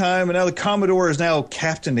back in time, and now the Commodore is now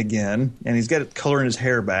captain again, and he's got color in his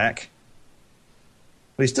hair back.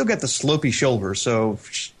 But he's still got the slopey shoulders, so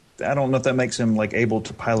I don't know if that makes him like able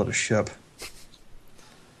to pilot a ship.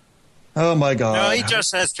 Oh my god. No, he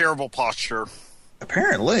just has terrible posture.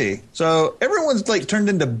 Apparently. So everyone's like turned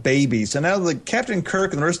into babies. So now the Captain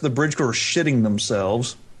Kirk and the rest of the bridge crew are shitting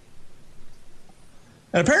themselves.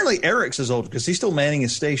 And apparently Eric's is old because he's still manning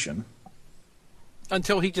his station.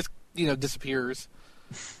 Until he just, disappears.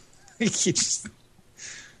 He just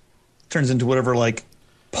turns into whatever like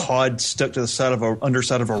pod stuck to the side of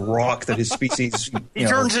underside of a rock that his species. He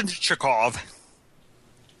turns into Chekhov.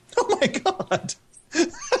 Oh my god.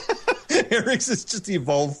 Eric's is just the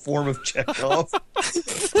evolved form of Chekhov.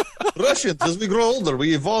 Russians, as we grow older,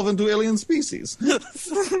 we evolve into alien species.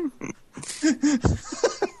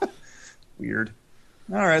 Weird.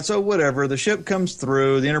 All right, so whatever. The ship comes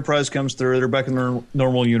through. The Enterprise comes through. They're back in their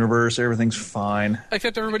normal universe. Everything's fine.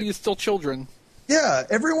 Except everybody is still children. Yeah,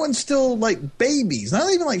 everyone's still like babies.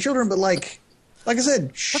 Not even like children, but like I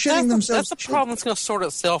said, shitting themselves. That's a problem that's going to sort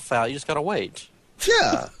itself out. You just got to wait.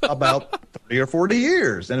 Yeah, about 30 or 40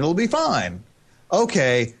 years, and it'll be fine.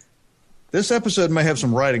 Okay, this episode may have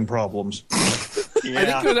some writing problems. I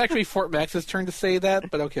think it was actually Fort Max's turn to say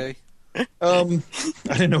that, but okay. I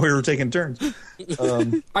didn't know we were taking turns.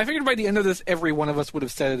 I figured by the end of this, every one of us would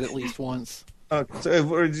have said it at least once. So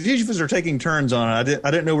if each of us are taking turns on it,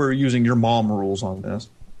 I didn't know we were using your mom rules on this.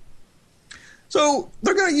 So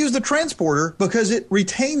they're going to use the transporter because it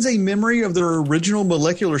retains a memory of their original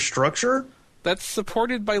molecular structure. That's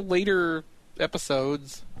supported by later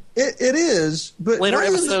episodes. It is, but Later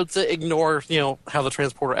rather than- episodes that ignore, how the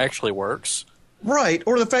transporter actually works. right,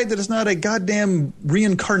 or the fact that it's not a goddamn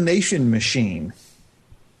reincarnation machine.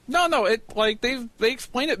 No, they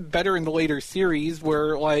explain it better in the later series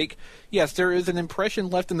where, yes, there is an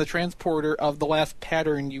impression left in the transporter of the last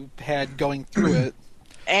pattern you had going through it.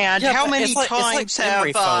 And Yeah, how but many it's like times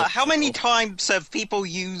memory foam. have people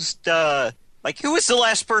used who was the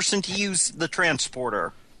last person to use the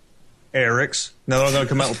transporter? Eric's. Now they're going to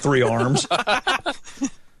come out with 3 arms.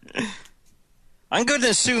 I'm going to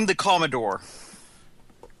assume the Commodore.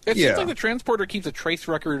 It Yeah. seems like the transporter keeps a trace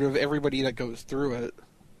record of everybody that goes through it.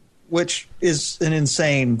 Which is an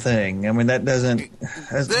insane thing. I mean, that doesn't...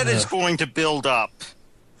 That is going to build up.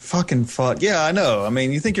 Fucking fuck. Yeah, I know. I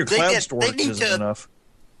mean, you think your They cloud get- storage they need isn't to- enough.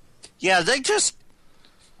 Yeah,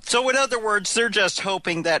 So in other words, they're just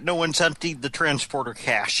hoping that no one's emptied the transporter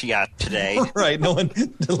cache yet today. Right, no one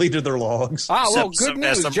deleted their logs. Well, Except good some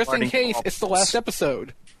has news. some Just in running case, problems. it's the last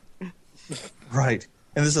episode. Right.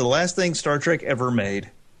 And this is the last thing Star Trek ever made.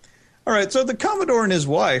 All right, so the Commodore and his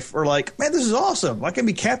wife are like, man, this is awesome. I can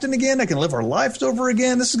be captain again. I can live our lives over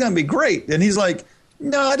again. This is going to be great. And he's like,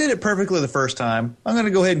 no, I did it perfectly the first time. I'm going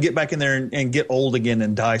to go ahead and get back in there and get old again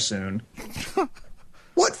and die soon.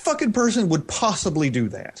 What fucking person would possibly do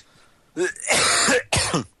that?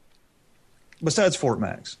 Besides Fort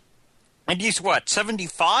Max. And he's what,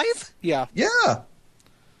 75? Yeah. Yeah.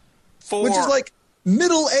 Which is like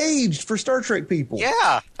middle-aged for Star Trek people. Yeah.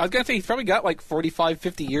 I was going to say, he's probably got like 45,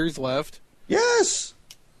 50 years left. Yes.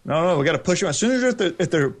 No, we got to push them. As soon as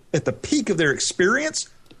they're at the peak of their experience,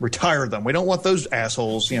 retire them. We don't want those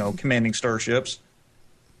assholes, commanding starships.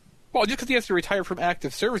 Well, just because he has to retire from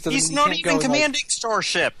active service doesn't He's mean not he even can't go, commanding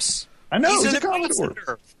starships. I know, He's he's an a Commodore.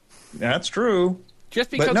 ambassador. That's true. Just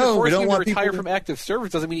because But no, they're we forcing don't him to want retire people from active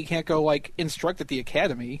service doesn't mean he can't go, instruct at the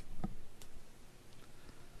academy.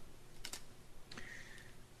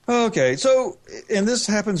 Okay, so, and this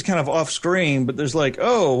happens kind of off screen, but there's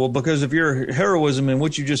because of your heroism and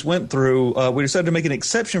what you just went through, we decided to make an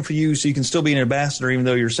exception for you so you can still be an ambassador even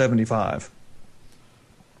though you're 75.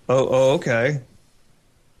 Oh, okay.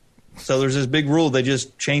 So there's this big rule they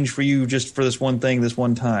just changed for you just for this one thing, this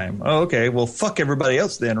one time. Oh, okay. Well, fuck everybody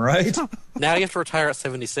else then, right? Now you have to retire at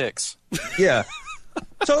 76. Yeah.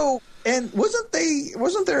 So, and wasn't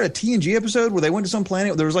there a TNG episode where they went to some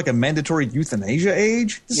planet where there was like a mandatory euthanasia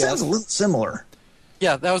age? This sounds a little similar.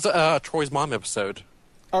 Yeah, that was Troy's mom episode.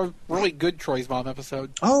 A really good Troy's mom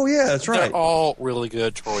episode. Oh, yeah, that's right. They're all really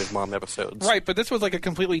good Troy's mom episodes. Right, but this was like a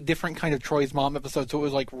completely different kind of Troy's mom episode, so it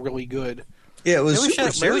was like really good. Yeah, it was Maybe we super should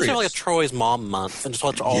have serious. like a Troy's mom month and just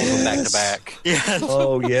watch all of them back to back. Yeah.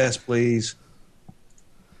 Oh, yes, please.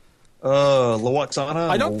 Loaxana.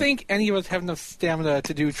 I don't think any of us have enough stamina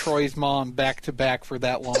to do Troy's mom back to back for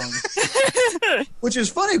that long. Which is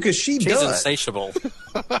funny because she's She's insatiable.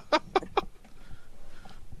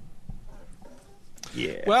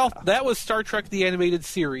 Yeah. Well, that was Star Trek the Animated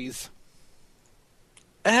Series.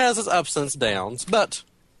 It has its ups and its downs, but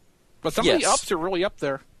But some of the Yes. ups are really up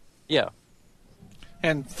there. yeah.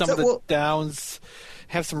 And some So, of the well- downs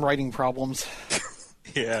have some writing problems.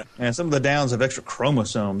 Yeah. And some of the downs of extra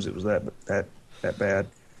chromosomes, it was that bad.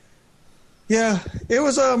 Yeah, it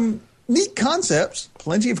was neat concepts,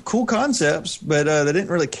 plenty of cool concepts, but they didn't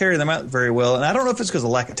really carry them out very well. And I don't know if it's because of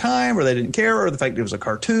lack of time, or they didn't care, or the fact it was a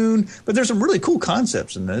cartoon. But there's some really cool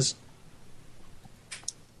concepts in this.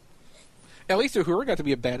 At least Uhura got to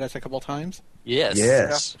be a badass a couple times. Yes.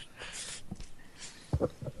 Yes.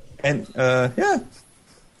 And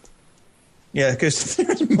yeah, because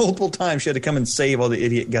there's multiple times she had to come and save all the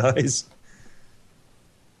idiot guys.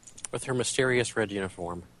 With her mysterious red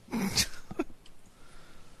uniform.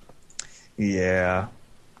 Yeah,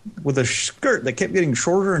 with a skirt that kept getting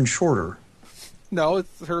shorter and shorter. No,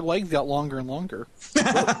 it's, her legs got longer and longer.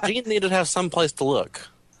 Jean needed to have some place to look.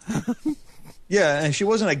 Yeah, and she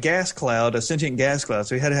wasn't a gas cloud, a sentient gas cloud,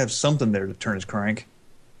 so he had to have something there to turn his crank.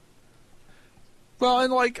 Well,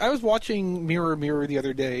 and I was watching Mirror Mirror the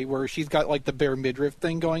other day where she's got the bare midriff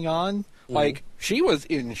thing going on. She was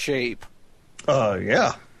in shape.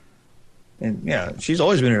 Yeah. And yeah, she's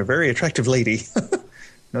always been a very attractive lady.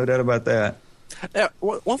 No doubt about that. Now,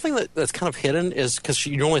 one thing that's kind of hidden is because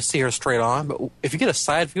you normally see her straight on, but if you get a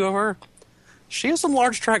side view of her, she has some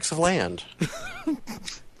large tracts of land.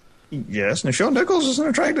 Yes, Nichelle Nichols is an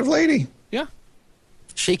attractive lady. Yeah.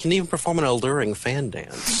 She can even perform an alluring fan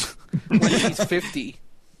dance. When she's 50.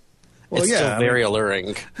 Well, It's yeah, still I very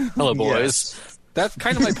alluring. Hello, boys. Yes. That's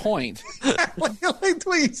kind of my point. I like the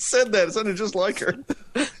way you said that. It sounded just like her.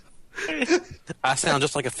 I sound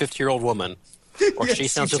just like a 50-year-old woman. Or Yes, she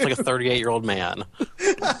sounds you just like a 38-year-old man.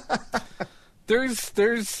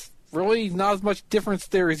 There's really not as much difference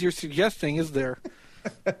there as you're suggesting, is there?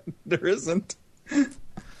 There isn't.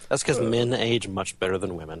 That's because men age much better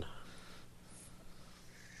than women.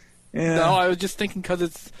 Yeah. No, I was just thinking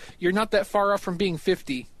because you're not that far off from being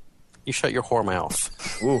 50. You shut your whore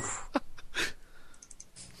mouth. Oof.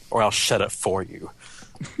 Or I'll shut it for you.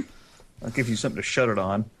 I'll give you something to shut it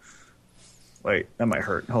on. Wait, that might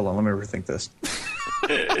hurt. Hold on, let me rethink this.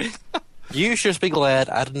 You should just be glad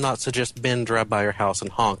I did not suggest Ben drive by your house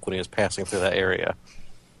and honk when he was passing through that area.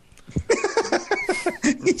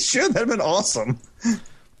 You should. That'd been awesome.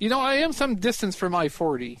 You know, I am some distance from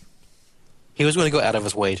I-40. He was going to go out of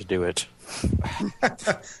his way to do it.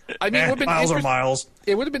 I mean, it would have been Miles are interest- miles.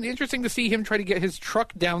 It would have been interesting to see him try to get his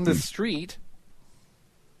truck down the street.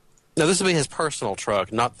 No, this would be his personal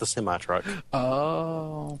truck, not the semi-truck.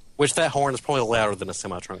 Oh. Which that horn is probably louder than a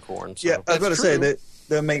semi-trunk horn. So. Yeah, I was about to That's say true.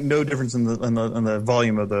 that make no difference in the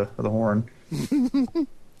volume of the horn.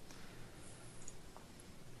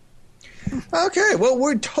 Okay, well,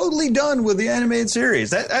 we're totally done with the animated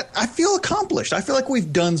series. I feel accomplished. I feel like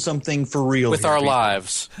we've done something for real With here, our people.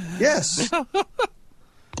 lives. Yes.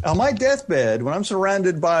 On my deathbed, when I'm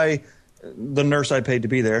surrounded by the nurse I paid to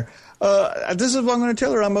be there, this is what I'm going to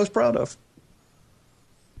tell her I'm most proud of.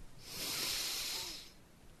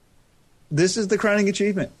 This is the crowning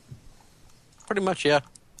achievement. Pretty much, yeah.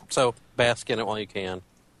 So bask in it while you can.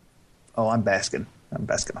 Oh, I'm basking. I'm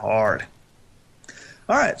basking hard.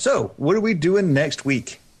 All right, so what are we doing next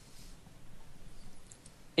week?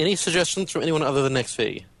 Any suggestions from anyone other than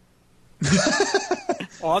XV?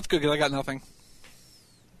 Oh, that's good because I got nothing.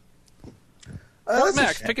 That's a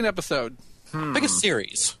Max, shame. pick an episode. Pick a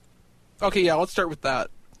series. Okay, yeah, let's start with that.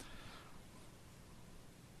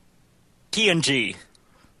 TNG.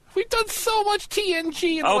 We've done so much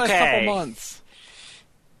TNG in the last couple months.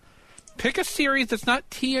 Pick a series that's not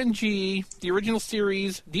TNG, the original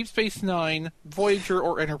series, Deep Space Nine, Voyager,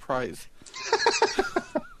 or Enterprise.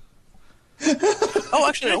 Oh,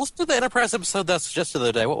 actually, let's do the Enterprise episode that I suggested the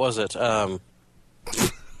other day. What was it?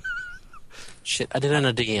 Shit, I did it in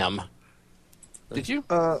a DM. Did you?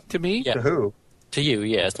 To me? Yeah. To who? To you,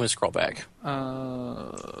 yes. Let me scroll back.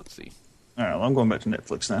 Let's see. All right, well, I'm going back to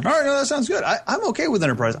Netflix now. All right, no, that sounds good. I'm okay with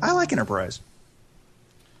Enterprise. I like Enterprise.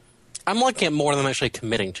 I'm liking it more than I'm actually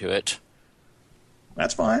committing to it.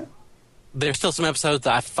 That's fine. There's still some episodes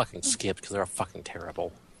that I fucking skipped because they're fucking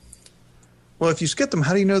terrible. Well, if you skip them,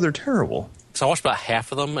 how do you know they're terrible? So I watched about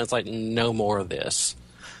half of them, and it's like, no more of this.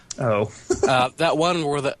 Oh. That one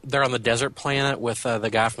where they're on the desert planet with the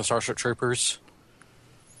guy from Starship Troopers.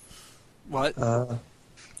 What?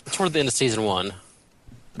 It's toward the end of season 1.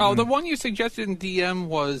 Oh, the one you suggested in DM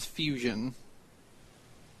was Fusion.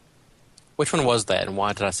 Which one was that, and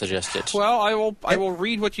why did I suggest it? Well, I will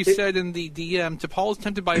read what you said in the DM. T'Pol is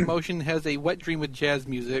tempted by emotion, has a wet dream with jazz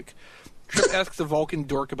music. Trip asks a Vulcan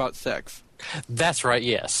dork about sex. That's right,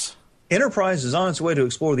 yes. Enterprise is on its way to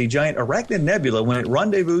explore the giant Arachnid Nebula when it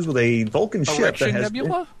rendezvous with a Vulcan ship Erection that has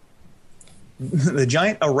Nebula? the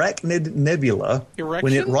giant Arachnid Nebula Erection?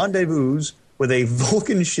 when it rendezvous with a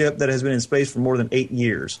Vulcan ship that has been in space for more than 8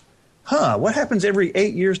 years. Huh? What happens every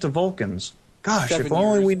 8 years to Vulcans? Gosh, 7 if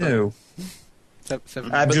only years, we but- knew.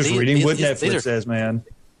 Seven. I'm But just these- reading what these Netflix are- says, man.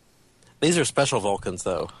 These are special Vulcans,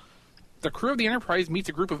 though. The crew of the Enterprise meets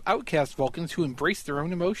a group of outcast Vulcans who embrace their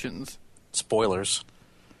own emotions. Spoilers.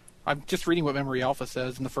 I'm just reading what Memory Alpha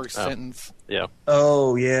says in the first sentence. Yeah.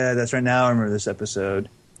 Oh, yeah, that's right. Now I remember this episode.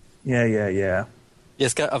 Yeah. Yeah,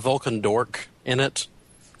 it's got a Vulcan dork in it,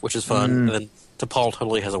 which is fun. And then T'Pol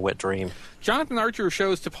totally has a wet dream. Jonathan Archer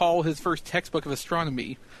shows T'Pol his first textbook of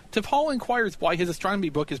astronomy. T'Pol inquires why his astronomy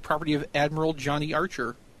book is property of Admiral Johnny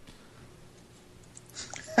Archer.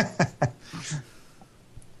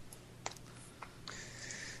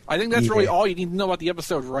 I think that's really Yeah. all you need to know about the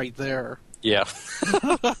episode right there. Yeah.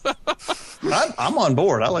 I'm on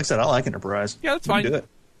board. Like I said, I like Enterprise. Yeah, that's We can fine. Do it.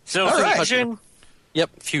 So All right. Fusion. Yep,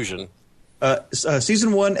 Fusion.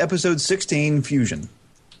 Season 1, Episode 16, Fusion.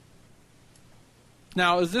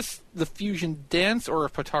 Now, is this the fusion dance or a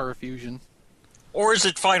Patara fusion? Or is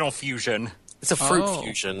it Final Fusion? It's a fruit Oh.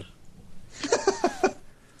 fusion.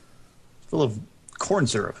 Full of corn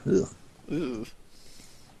syrup. Ugh. Ooh.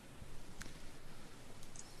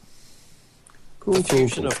 Cool.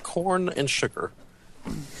 Fusion of corn and sugar.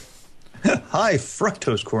 High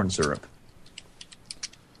fructose corn syrup.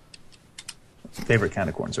 Favorite kind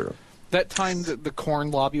of corn syrup. That time that the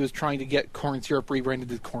corn lobby was trying to get corn syrup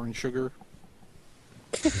rebranded as corn sugar.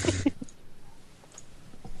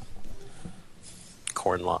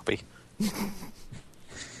 Corn lobby.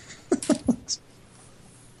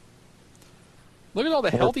 Look at all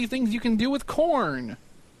the healthy things you can do with corn.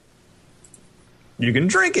 You can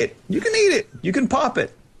drink it. You can eat it. You can pop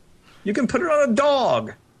it. You can put it on a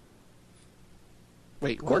dog.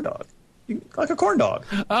 Wait, Corn what? dog. Like a corn dog.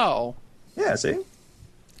 Oh. Yeah, see?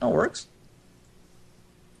 That works.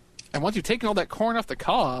 And once you've taken all that corn off the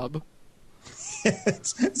cob,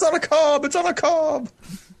 It's on a cob. It's on a cob.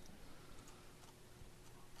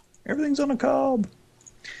 Everything's on a cob.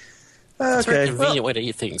 It's a very Okay. convenient way to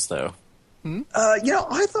eat things, though.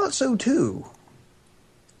 I thought so too.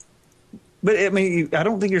 But I mean, I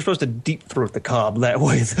don't think you're supposed to deep throat the cob that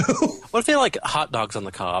way, though. What if they like hot dogs on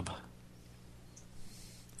the cob?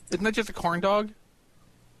 isn't that just a corn dog?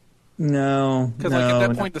 No, Because like at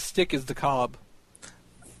that point, the stick is the cob.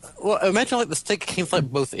 Well, imagine like the stick came from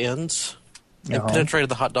like both ends and No. penetrated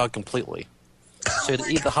the hot dog completely. So you'd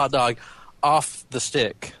eat the hot dog off the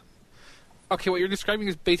stick. Okay, what you're describing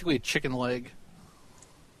is basically a chicken leg.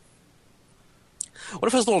 What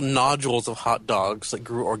if it was little nodules of hot dogs that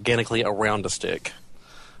grew organically around a stick?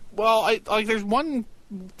 Well, there's one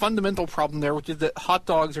fundamental problem there, which is that hot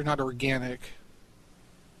dogs are not organic.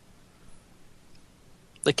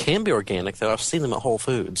 They can be organic, though. I've seen them at Whole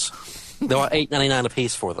Foods. They're $8.99 a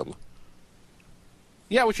piece for them.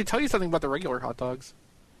 Yeah, which should tell you something about the regular hot dogs.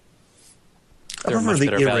 They're much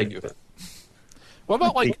better value. What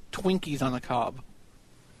about, like, Twinkies on the cob?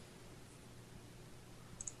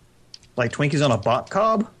 Like Twinkies on a bot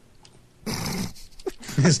cob?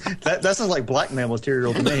 that sounds like blackmail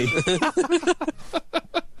material to me.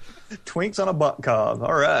 Twinks on a bot cob.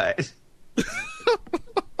 All right.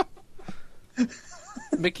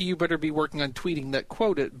 Mickey, you better be working on tweeting that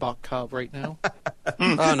quote at Bot Cobb right now.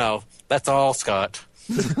 Oh, no. That's all, Scott.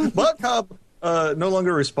 Bot cob no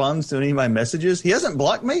longer responds to any of my messages. He hasn't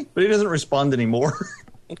blocked me, but he doesn't respond anymore.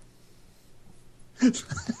 Which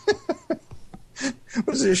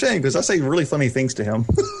is a shame, because I say really funny things to him.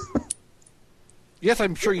 Yes,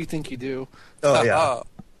 I'm sure you think you do. Oh, yeah.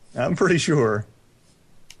 I'm pretty sure.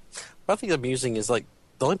 What I think amusing is, like,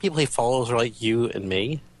 the only people he follows are, like, you and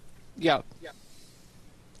me. Yeah.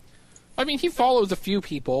 I mean, he follows a few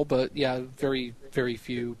people, but, yeah, very, very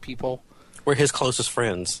few people. We're his closest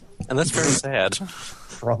friends. And that's very sad.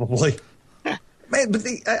 Probably. Man, but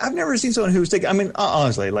I've never seen someone who's taking... I mean,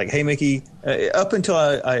 honestly, like, hey, Mickey, up until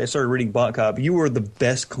I started reading Bot Cobb, you were the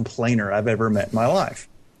best complainer I've ever met in my life.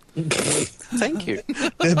 Thank you.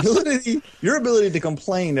 Your ability to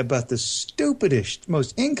complain about the stupidest,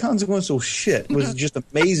 most inconsequential shit was just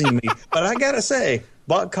amazing to me. But I gotta say,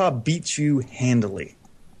 Bot Cobb beats you handily.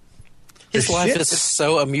 His life is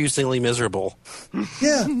so amusingly miserable.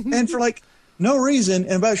 Yeah, and for, like, no reason,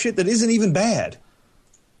 and about shit that isn't even bad.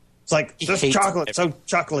 It's like, this chocolate, so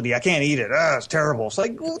chocolatey, I can't eat it. It's terrible. It's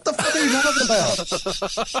like, what the fuck are you talking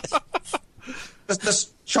about?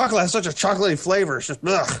 This chocolate has such a chocolatey flavor. It's just,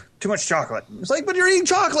 too much chocolate. It's like, but you're eating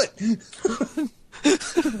chocolate.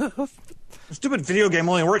 Stupid video game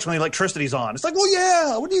only works when the electricity's on. It's like, well,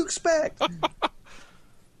 yeah, what do you expect?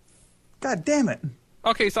 God damn it.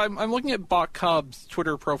 Okay, so I'm looking at Bot Cobb's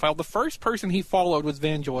Twitter profile. The first person he followed was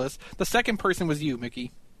Vangelis. The second person was you,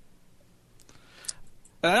 Mickey.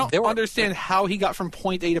 And I don't understand how he got from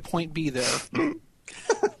point A to point B there.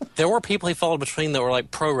 There were people he followed between that were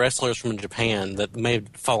like pro wrestlers from Japan that may have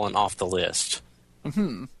fallen off the list.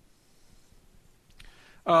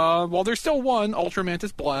 Well, there's still one,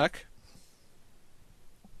 Ultramantis Black.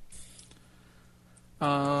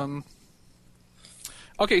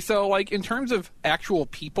 Okay, so, like, in terms of actual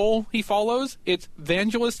people he follows, it's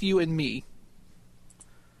Vangelis, you, and me.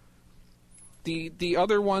 The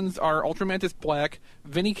other ones are Ultramantis Black,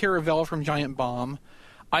 Vinny Caravella from Giant Bomb,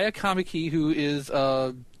 Aya Kamiki, who is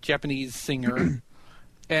a Japanese singer,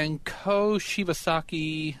 and Ko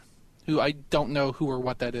Shibasaki, who I don't know who or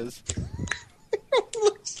what that is.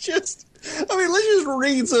 let's just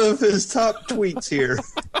read some of his top tweets here.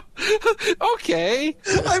 Okay.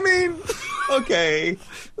 I mean, okay.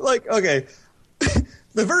 Like, okay.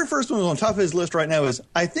 The very first one on top of his list right now is,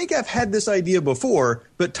 I think I've had this idea before,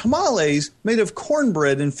 but tamales made of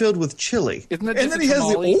cornbread and filled with chili. Isn't that and then he has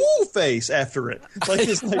the ooh face after it. Like,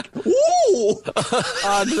 it's like, ooh!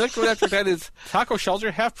 The next one after that is taco shells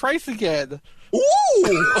are half price again.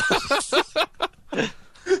 Ooh!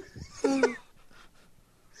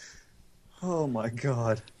 Oh, my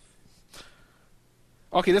God.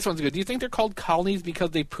 Okay, this one's good. Do you think they're called colonies because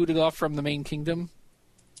they pooted off from the main kingdom?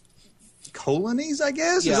 Colonies, I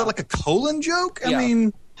guess? Yeah. Is that like a colon joke? Yeah. I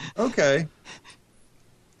mean, okay.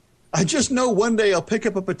 I just know one day I'll pick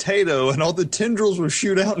up a potato and all the tendrils will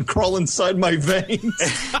shoot out and crawl inside my veins.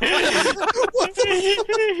 What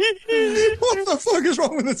the fuck is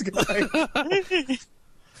wrong with this guy?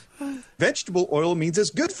 Vegetable oil means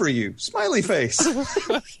it's good for you. Smiley face.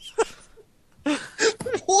 Now,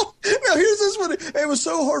 here's this one. It was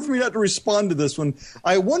so hard for me not to respond to this one.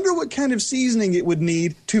 I wonder what kind of seasoning it would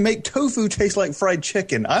need to make tofu taste like fried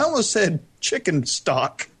chicken. I almost said chicken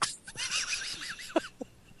stock.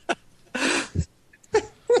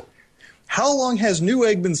 How long has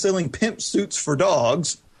Newegg been selling pimp suits for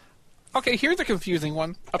dogs? Okay, here's a confusing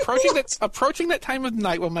one. Approaching that time of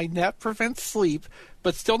night when my nap prevents sleep,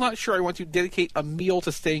 but still not sure I want to dedicate a meal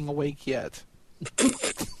to staying awake yet.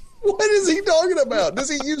 What is he talking about? Does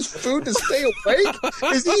he use food to stay awake?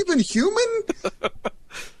 Is he even human?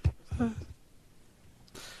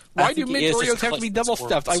 Why do mint Oreos have to be double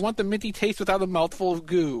stuffed? I want the minty taste without a mouthful of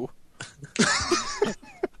goo.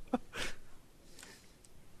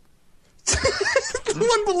 The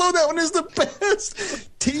one below that one is the best.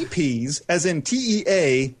 TPs, as in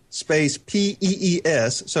TEA space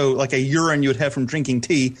PEES, so like a urine you would have from drinking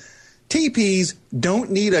tea. TPs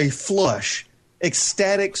don't need a flush.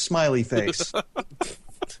 Ecstatic smiley face.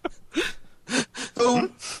 So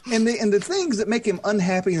And the things that make him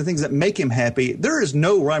unhappy and the things that make him happy, there is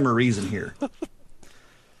no rhyme or reason here.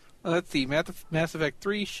 Let's see, Mass Effect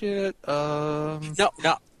 3 shit. No.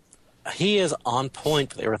 He is on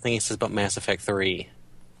point with everything he says about Mass Effect 3.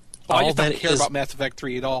 Well, I just don't care about Mass Effect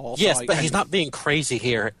 3 at all. Yes, so but he's not being crazy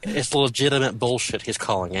here. It's legitimate bullshit he's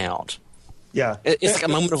calling out. Yeah. It's like a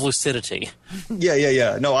moment of lucidity.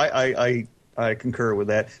 Yeah. No, I concur with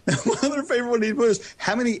that. My other favorite one he put is,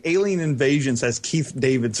 how many alien invasions has Keith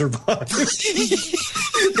David survived?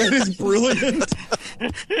 That is brilliant.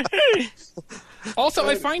 Also,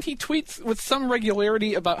 I find he tweets with some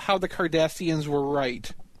regularity about how the Cardassians were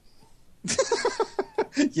right.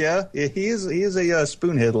 Yeah, he is a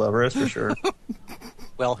spoonhead lover, that's for sure.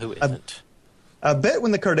 Well, who isn't? I bet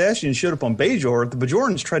when the Kardashians showed up on Bajor, the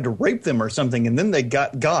Bajorans tried to rape them or something, and then they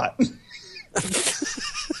got.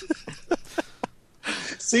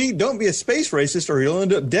 See, don't be a space racist or you'll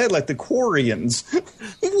end up dead like the Quarians.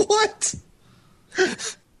 What?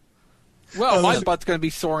 Well, my butt's going to be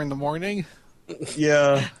sore in the morning.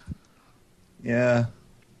 Yeah.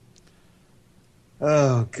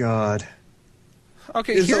 Oh, God.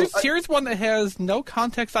 Okay, here's one that has no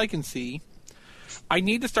context I can see. I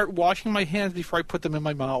need to start washing my hands before I put them in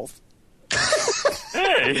my mouth.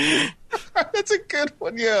 Hey. That's a good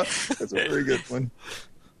one, yeah. That's a very good one.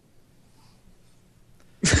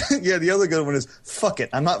 Yeah, the other good one is, fuck it,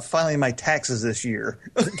 I'm not filing my taxes this year.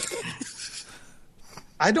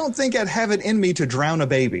 I don't think I'd have it in me to drown a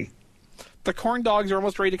baby. The corn dogs are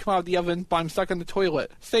almost ready to come out of the oven, but I'm stuck in the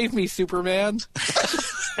toilet. Save me, Superman.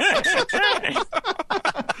 I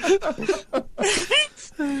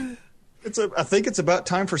think it's about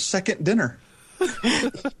time for second dinner.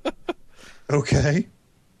 Okay.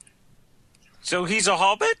 So he's a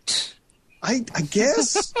hobbit? I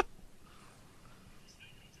guess.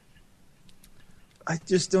 I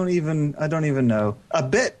don't even know. I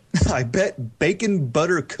bet bacon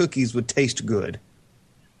butter cookies would taste good.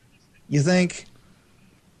 You think?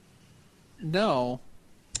 No.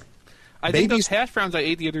 I think those hash browns I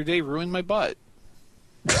ate the other day ruined my butt.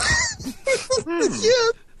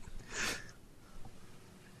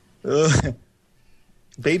 Yeah.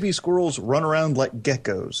 Baby squirrels run around like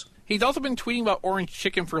geckos. He's also been tweeting about orange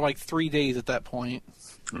chicken for like 3 days at that point.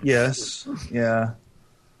 Yes. Yeah.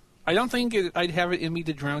 I don't think I'd have it in me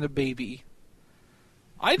to drown a baby.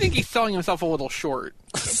 I think he's selling himself a little short.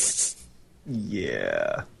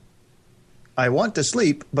 Yeah. I want to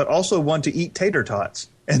sleep, but also want to eat tater tots.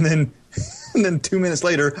 And then 2 minutes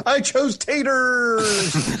later, I chose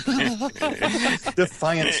taters!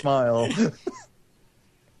 Defiant smile.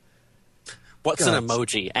 What's an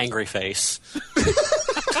emoji? Angry face.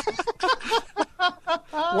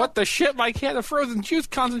 What the shit? My can of frozen juice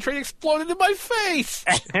concentrate exploded in my face!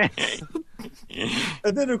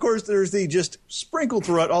 And then, of course, there's the just sprinkled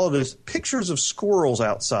throughout all of this pictures of squirrels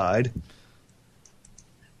outside.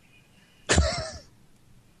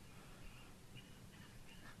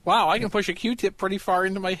 Wow, I can push a Q-tip pretty far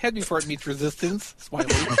into my head before it meets resistance. Smiley.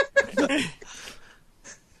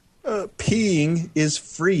 Peeing is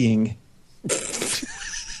freeing.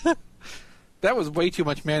 That was way too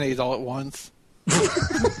much mayonnaise all at once.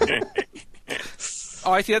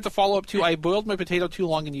 Oh, I see. That's a follow-up to, I boiled my potato too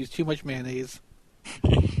long and used too much mayonnaise.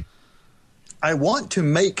 I want to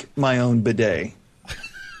make my own bidet.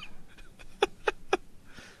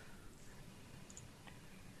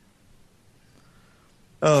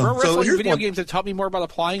 Pro wrestling video games have taught me more about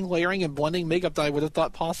applying, layering, and blending makeup than I would have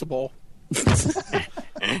thought possible.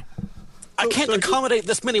 I can't accommodate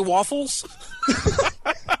this many waffles.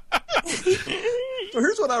 So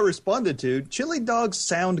here's what I responded to. Chili dogs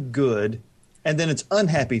sound good, and then it's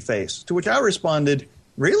unhappy face. To which I responded,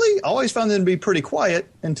 really? Always found them to be pretty quiet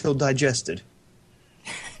until digested.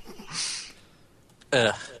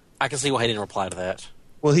 I can see why he didn't reply to that.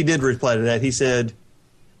 Well, he did reply to that. He said,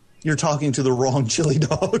 you're talking to the wrong chili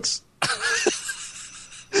dogs.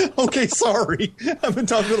 Okay, sorry. I've been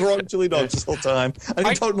talking to the wrong chili dogs this whole time. I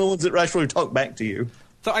can talk to the ones that actually talk back to you.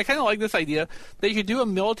 So I kind of like this idea. They should do a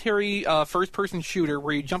military first-person shooter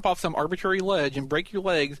where you jump off some arbitrary ledge and break your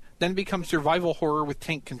legs, then become survival horror with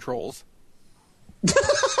tank controls.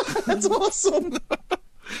 That's awesome.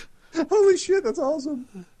 Holy shit, that's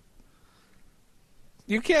awesome.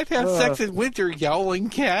 You can't have sex in winter, yowling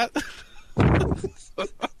cat.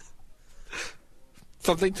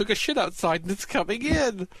 Something took a shit outside and it's coming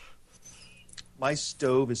in. My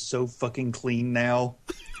stove is so fucking clean now.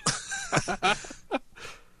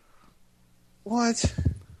 What?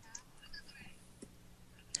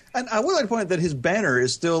 And I would like to point out that his banner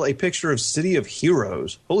is still a picture of City of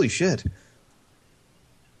Heroes. Holy shit.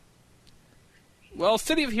 Well,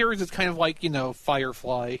 City of Heroes is kind of like,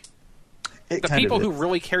 Firefly. It The kind people of who is.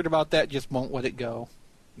 really cared about that just won't let it go.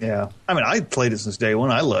 Yeah. I mean, I played it since day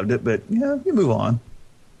one. I loved it, but yeah, you move on.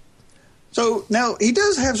 So now he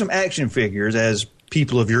does have some action figures, as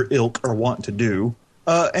people of your ilk are wont to do.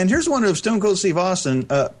 And here's one of Stone Cold Steve Austin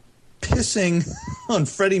pissing on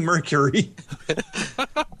Freddie Mercury.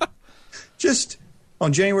 Just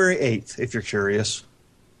on January 8th, if you're curious.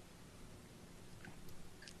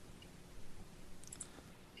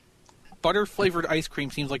 Butter-flavored ice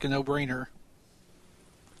cream seems like a no-brainer.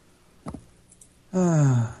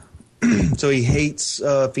 So he hates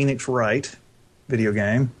Phoenix Wright video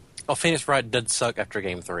game. Well, Phoenix Wright did suck after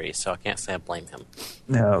Game 3, so I can't say I blame him.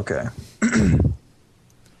 No, okay.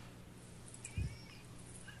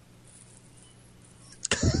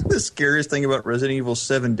 The scariest thing about Resident Evil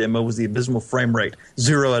 7 demo was the abysmal frame rate.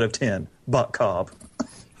 0 out of 10. Buck Cobb.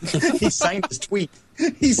 He signed his tweet.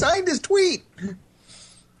 He signed his tweet.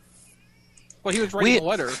 Well, he was writing a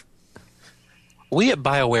letter. We at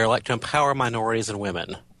BioWare like to empower minorities and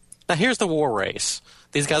women. Now, here's the war race.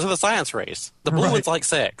 These guys are the science race. The blue ones like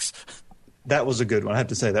sex. That was a good one. I have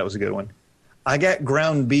to say that was a good one. I got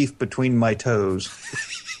ground beef between my toes.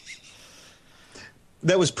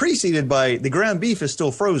 That was preceded by the ground beef is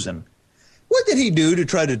still frozen. What did he do to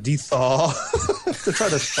try to thaw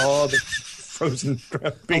the frozen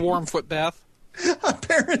ground beef? A warm foot bath.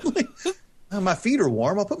 Apparently. My feet are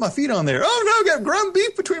warm. I'll put my feet on there. Oh, no, I got ground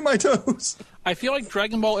beef between my toes. I feel like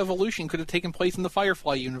Dragon Ball Evolution could have taken place in the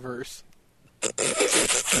Firefly universe.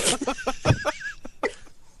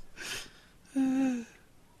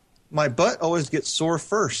 My butt always gets sore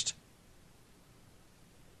first.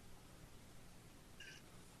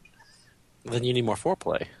 Then you need more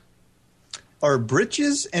foreplay. Are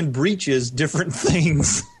britches and breeches different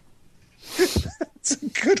things? That's a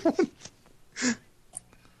good one.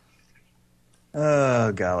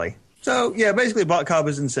 Oh, golly. So, yeah, basically, Bot Cobb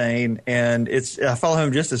is insane, and I follow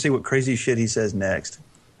him just to see what crazy shit he says next.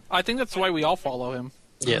 I think that's why we all follow him.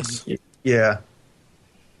 Yes. Yeah.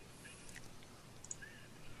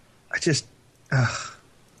 He's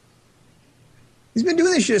been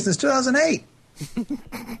doing this shit since 2008.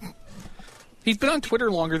 He's been on Twitter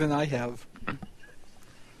longer than I have.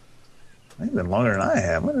 He's been longer than I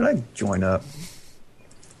have. When did I join up?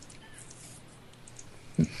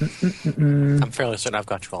 I'm fairly certain I've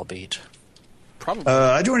got you all beat. Probably.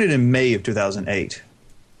 I joined it in May of 2008.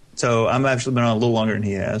 So I've actually been on a little longer than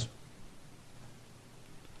he has.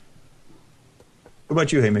 What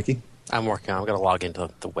about you, hey, Mickey? I'm working on it. I'm going to log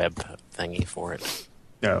into the web thingy for it.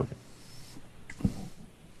 Oh, okay.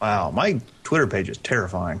 Wow, my Twitter page is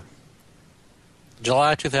terrifying.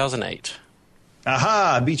 July 2008.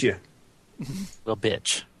 Aha, I beat you. Little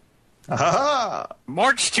bitch. Aha!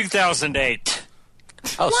 March 2008.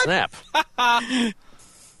 Oh, snap.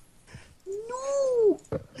 No!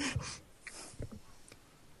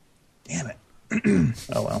 Damn it.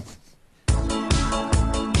 Oh, well.